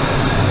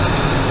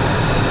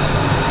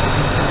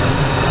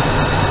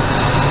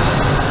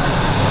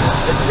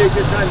 This would be a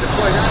good time to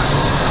point out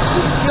the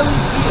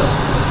Achilles heel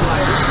of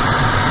gliders.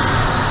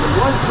 The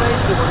one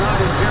place that we're not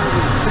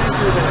inherently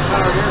safer than a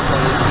powered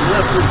airplane is the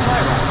left-wing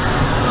flyby.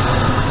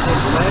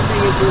 It's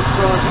landing into a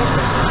strong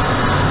headwind.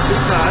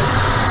 Because,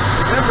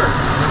 remember,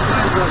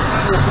 sometimes on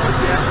final approach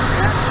you have to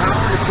add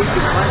power to keep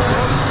your flight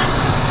going.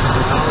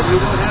 Now we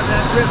don't have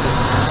that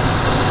privilege.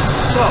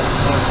 So,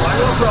 on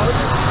final approach,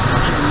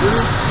 to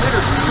lose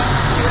energy,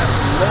 we have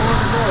to lower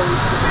the nose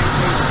to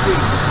maintain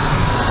speed.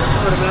 That's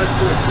what amounts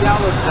to a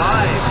shallow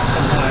dive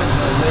sometimes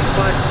on lake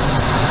flights.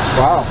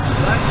 Wow.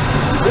 But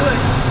you do it,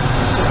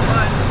 it's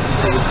fun,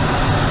 it's safe.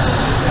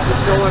 You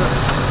just don't want to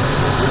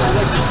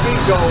let your speed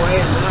go away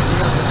and not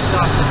be able to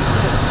stop the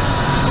descent.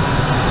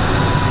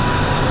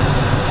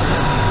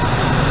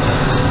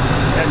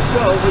 And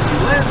so, when you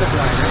land the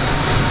glider,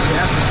 you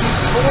have to keep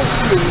full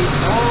speed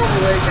all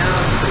the way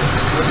down to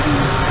maybe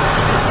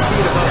 6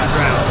 feet above the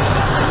ground.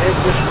 And then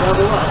just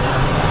level up.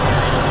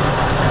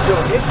 So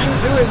if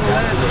you're doing the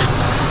landing,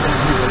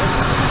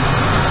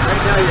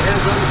 right now your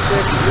hands on the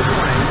stick and you're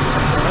flying.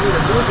 So I'm going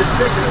to move the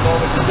stick in a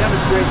moment to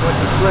demonstrate what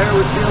the flare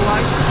would feel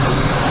like.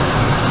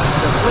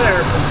 The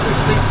flare from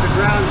 6 feet to the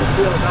ground would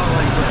feel about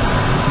like this.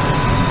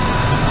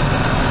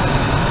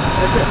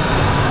 That's it.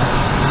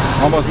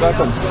 Almost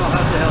nothing. I'll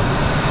have to help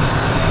you.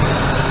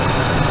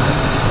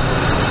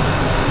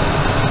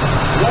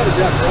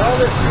 Notice after all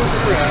this moving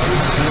around,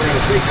 we're in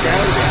a big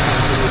down gap,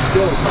 and it's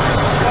still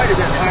quite a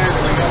bit higher than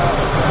we got off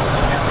the front.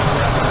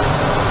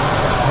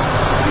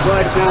 You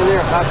glide down there,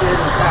 hop there to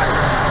the tire.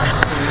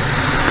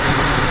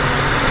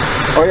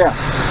 Oh, yeah.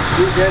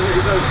 He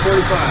goes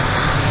 45.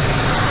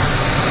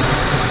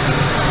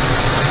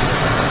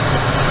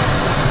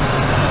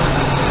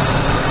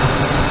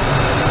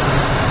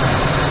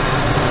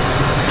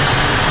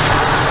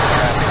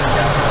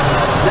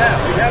 Now,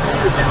 we haven't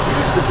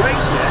used the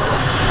brakes yet,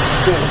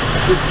 so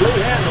this blue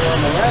handle on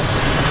the left,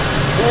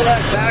 pull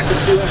that back and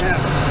see what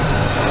happens.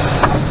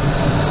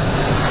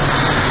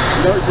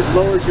 Notice it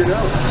lowers your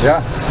nose.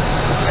 Yeah.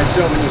 And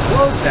so when you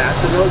close that,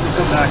 the nose will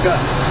come back up.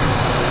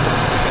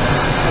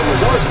 So with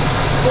those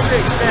fully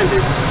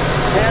extended,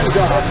 hands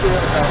off,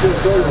 so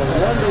go to a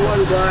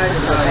one-to-one glide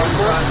about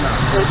 85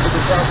 knots.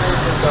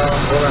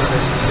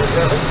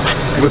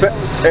 Was that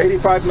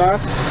 85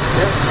 knots?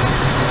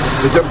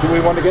 Yep. Do we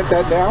want to get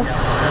that down?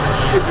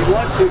 If you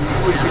want to, you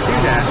can do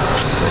that.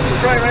 Let's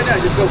just try right now.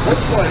 Just go full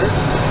spoiler,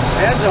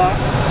 hands off.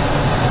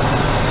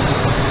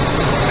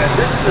 And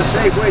this is a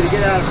safe way to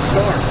get out of the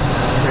storm.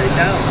 Straight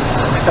down.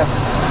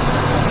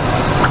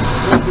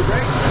 Close the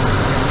brake.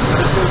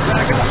 Just goes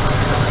back up.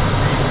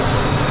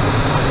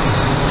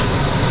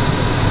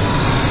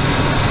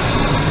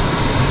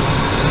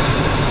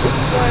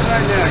 Who's flying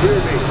right now? You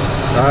or me?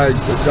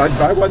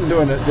 I wasn't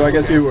doing it, so I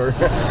guess you were.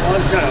 Well,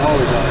 I'm kind of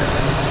always on it.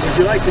 Would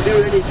you like to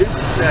do any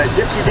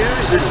gypsy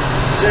doos and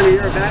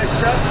semi-aerobatic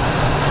stuff?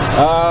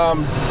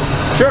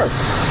 Sure.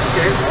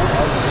 Okay, well,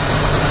 I'll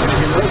give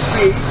you low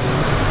speed.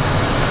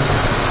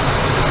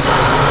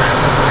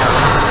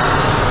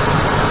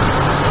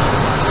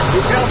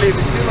 You tell me if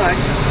it's too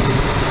much.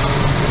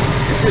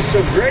 It's just so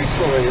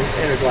graceful in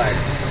a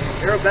glider.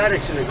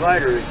 Aerobatics in a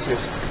glider is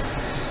just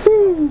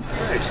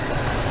graceful.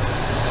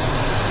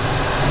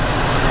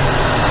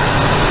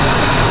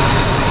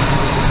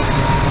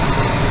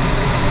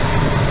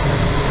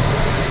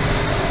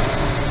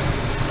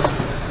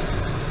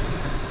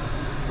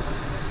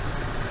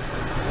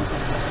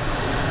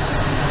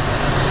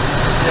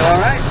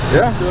 Alright?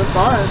 Yeah, doing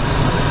fine.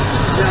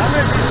 Yeah, I'm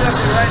going to do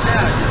something right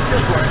now. Just go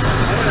for it.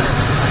 I'm going to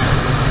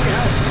see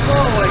how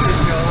slow I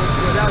can go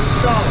without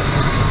stalling.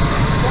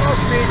 Stall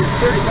speed is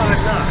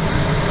 35 knots.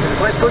 And if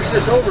I push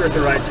this over at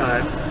the right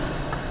time,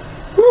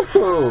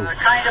 Woohoo! I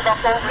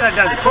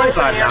got to 25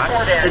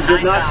 knots and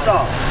did not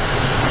stall.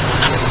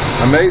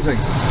 Amazing.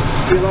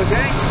 Feel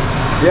okay?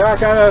 Yeah,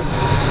 kind of.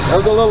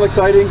 That was a little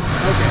exciting.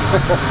 Okay.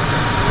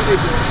 Let me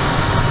do it.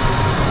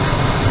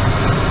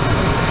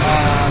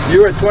 You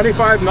were at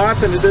 25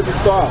 knots and it didn't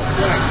stall.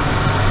 Right.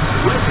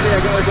 Yesterday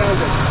I got it down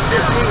to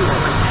 15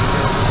 knots.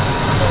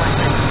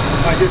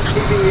 By just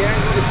keeping the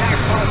angle of attack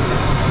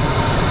positive.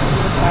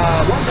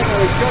 One thing I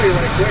want to show you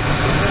right quick.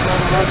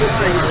 About this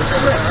thing is a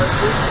slip.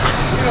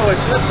 You know what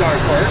slips are,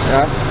 of course.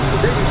 Yeah.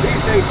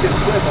 These things can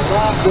slip a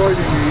lot more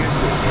than you're used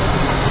to.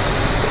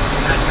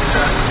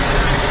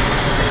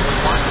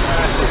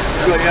 That's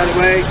it. Go the other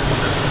way.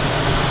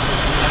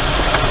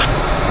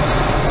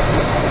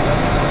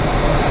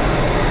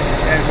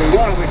 And if we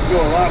want, we can go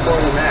a lot more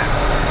than that.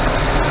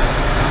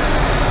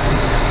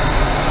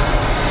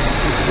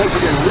 punch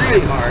it in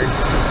really hard,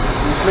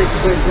 you just make the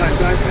plane fly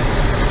sideways.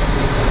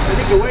 I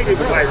think the weight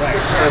isn't quite right.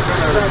 It's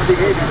not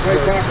behaving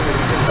quite properly.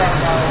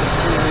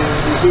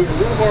 You need a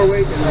little more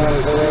weight than what I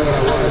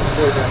was.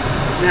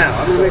 Now,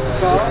 I'm going to make the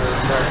call.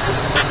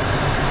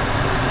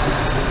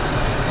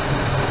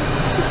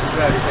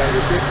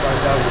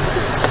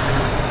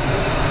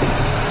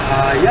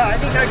 Yeah, I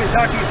think I can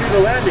talk you through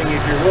the landing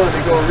if you're willing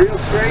to go real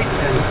straight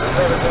and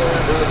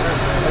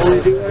only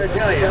do what I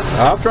tell you.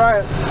 I'll try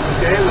it.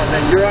 Okay, well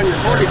then you're on your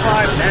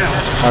 45 now.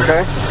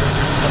 Okay.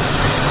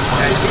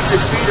 And keep your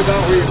speed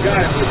about where you've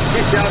got it. Just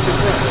pitch out the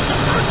front.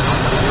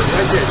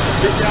 Right there.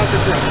 Pitch out the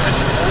front.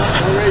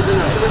 Don't raise the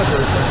nose.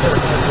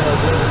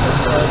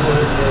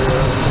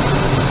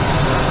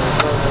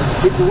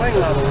 Keep the wing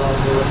level.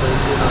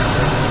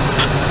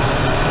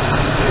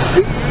 Do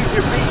you use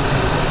your feet?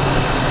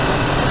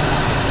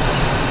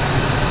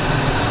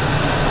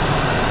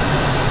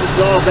 This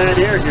is all bad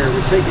air here.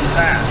 We're sinking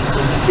fast. So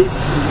just keep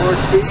some more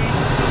speed.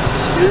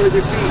 Steer with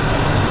your feet.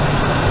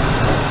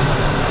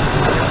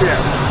 Right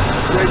there.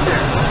 Right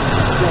there.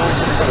 That's all I want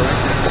you to go right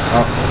there.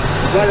 Oh.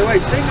 By the way,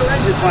 single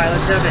engine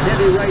pilots have a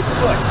heavy right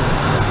foot.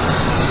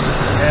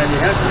 And you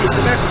have to be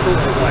symmetrical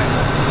in the way.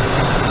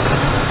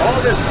 All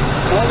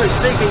this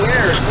sinking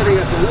air is putting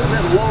us a little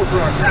bit low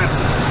for our pattern.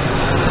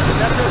 But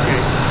that's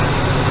okay.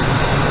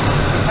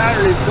 The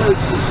pattern includes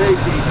some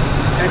safety,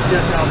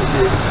 excess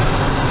altitude.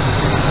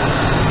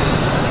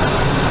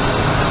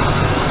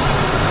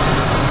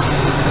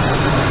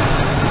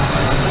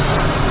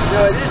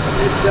 No, it's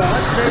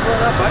unstable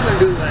enough. I'm going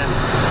to do the landing.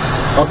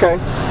 Okay.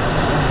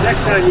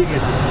 Next time you get to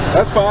it.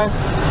 That's fine.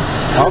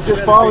 I'll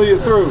just follow you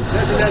through.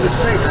 There's another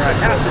sinker. I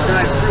have to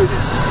dive through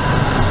this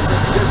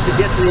just to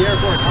get to the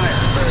airport higher.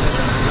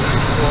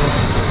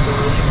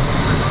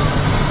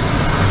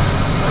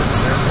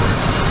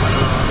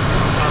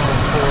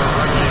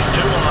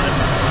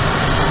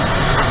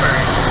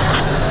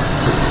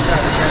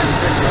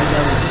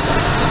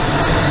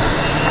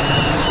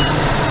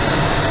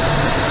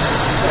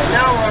 So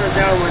now we're on a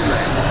downwind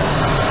ramp.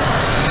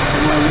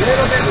 And we're a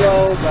little bit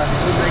low, but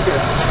we'll make it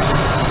up.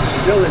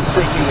 Still in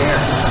sinking air.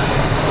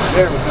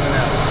 There we're coming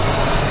out.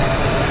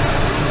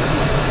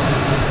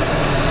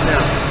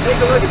 Now, take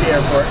a look at the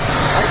airport.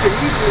 I could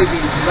easily be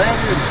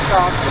landed and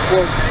stopped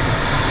before taking.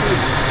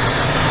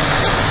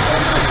 I'm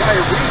going to try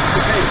to reach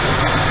the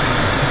pavement.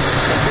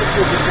 But this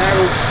is a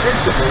matter of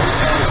principle, and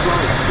as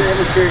well as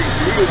demonstrating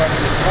to you, I'm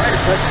going to try to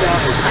touch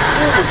down as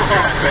soon as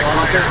possible on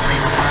the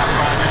airplane.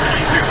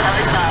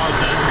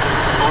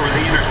 Over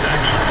the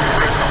intersection.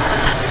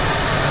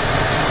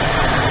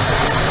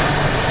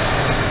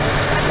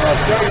 So I'll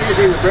start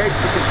using the brakes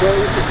to control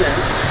the descent.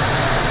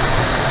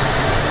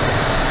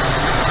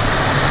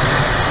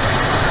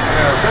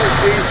 And our first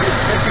speed is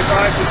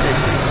 55 to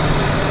 60.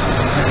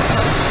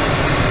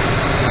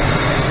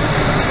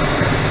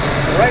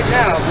 So right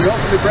now, if we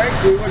open the brakes,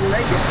 we wouldn't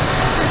make it.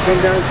 We'd come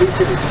down too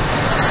soon.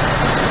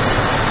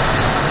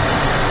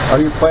 Are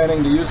you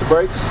planning to use the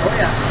brakes? Oh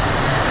yeah.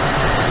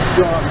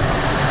 So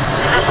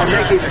I'm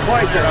making the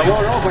point that I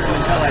won't open them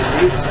until I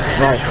need it.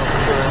 Right.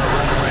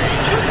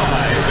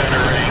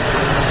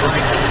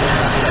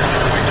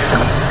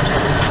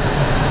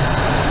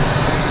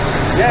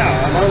 Now,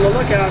 I'm on the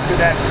lookout for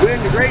that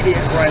wind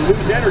gradient where I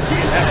lose energy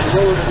and have to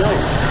lower the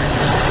nose.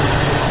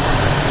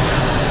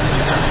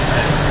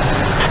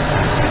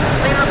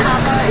 Lima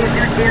Papa, is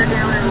your gear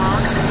down and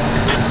locked?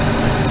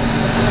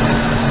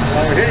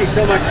 While we're hitting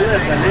so much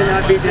lift, I may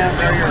not be down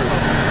very early.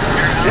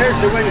 There's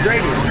the wind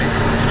gradient.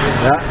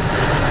 Yeah.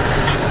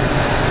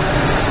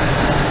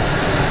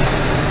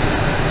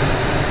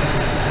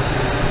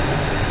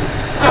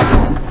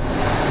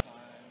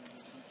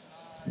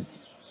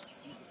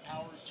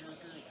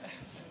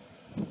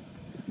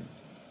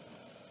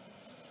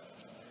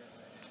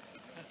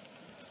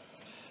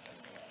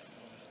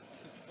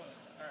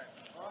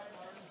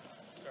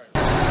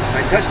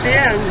 I touched the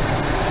end.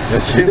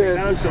 Yes, you did.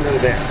 Bounced a little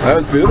bit. That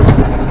was beautiful.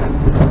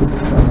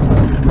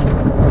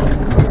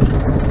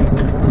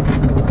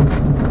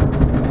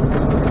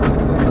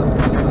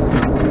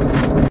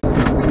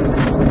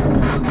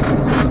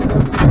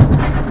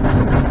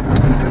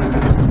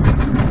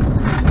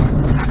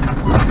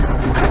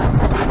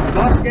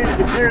 Not forgetting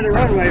to clear the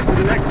runway for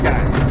the next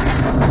guy.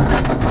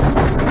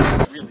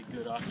 Really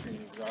good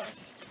octane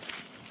exhaust.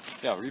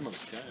 Yeah, remote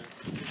sky.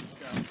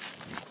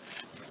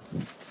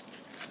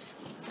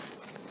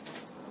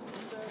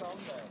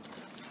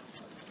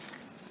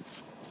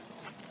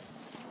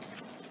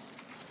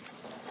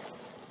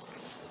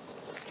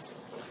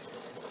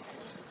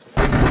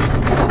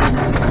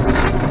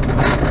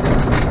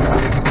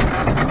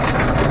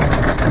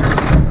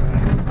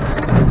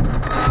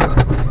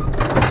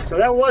 So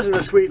that wasn't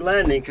a sweet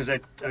landing because I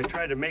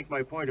tried to make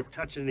my point of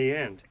touching the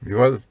end. It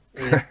was.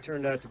 And it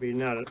turned out to be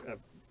not a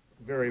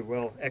very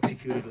well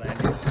executed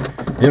landing.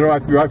 You know,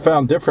 I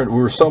found different. We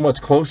were so much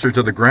closer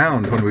to the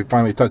ground when we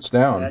finally touched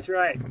down. That's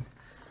right.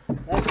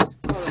 That's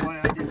probably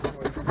why I did it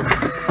for you.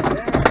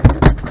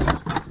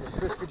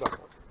 Crispy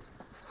buckle.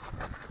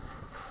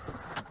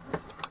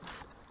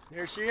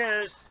 Here she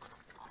is.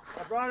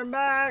 I brought him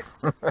back.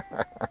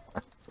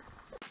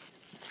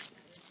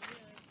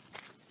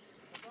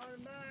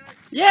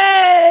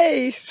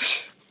 Yay!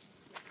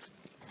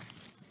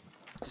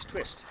 Just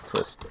twist.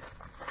 Twist.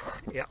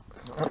 Yeah.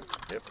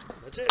 Yep.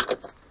 That's it.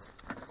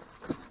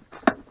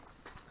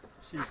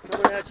 She's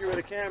coming at you with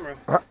a camera.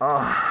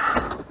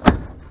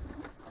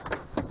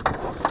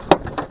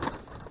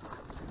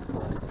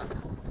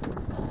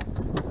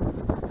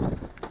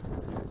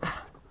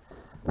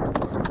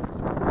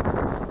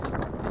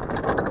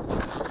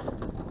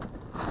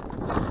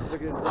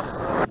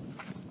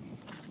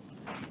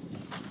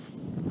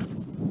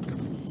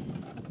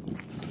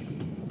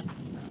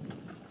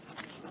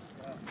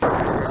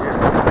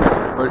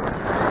 Look at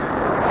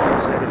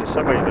it.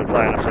 Somebody's been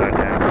flying upside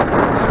down.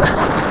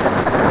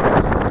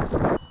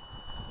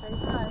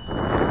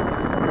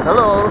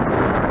 Hello.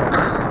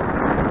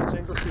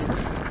 Single seater.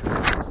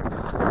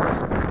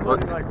 He's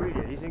floating like we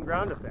did. He's in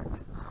ground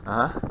effect.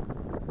 Uh-huh.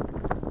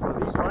 Well,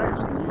 these gliders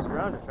can use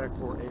ground effect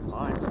for a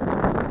mile.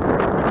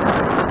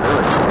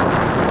 Really?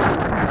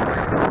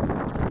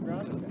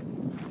 Ground effect.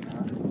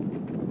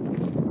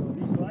 Well,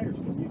 these gliders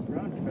can use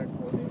ground effect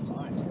for a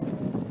mile.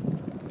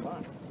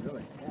 Mile,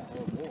 really? Yeah,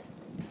 or more.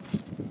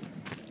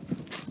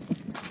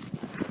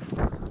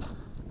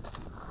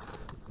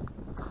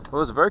 Well,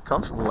 it was a very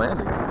comfortable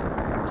landing.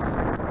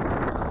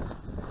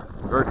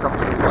 Very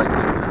comfortable flight.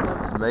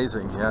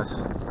 Amazing, yes.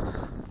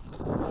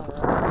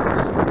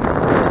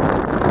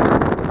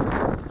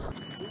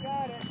 You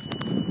got it.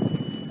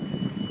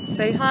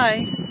 Say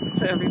hi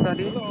to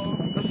everybody. Floating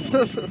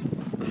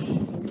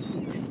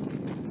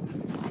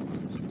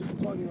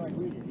like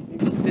we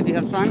did. Did you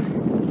have fun?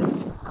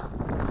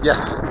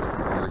 Yes.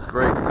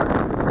 Great.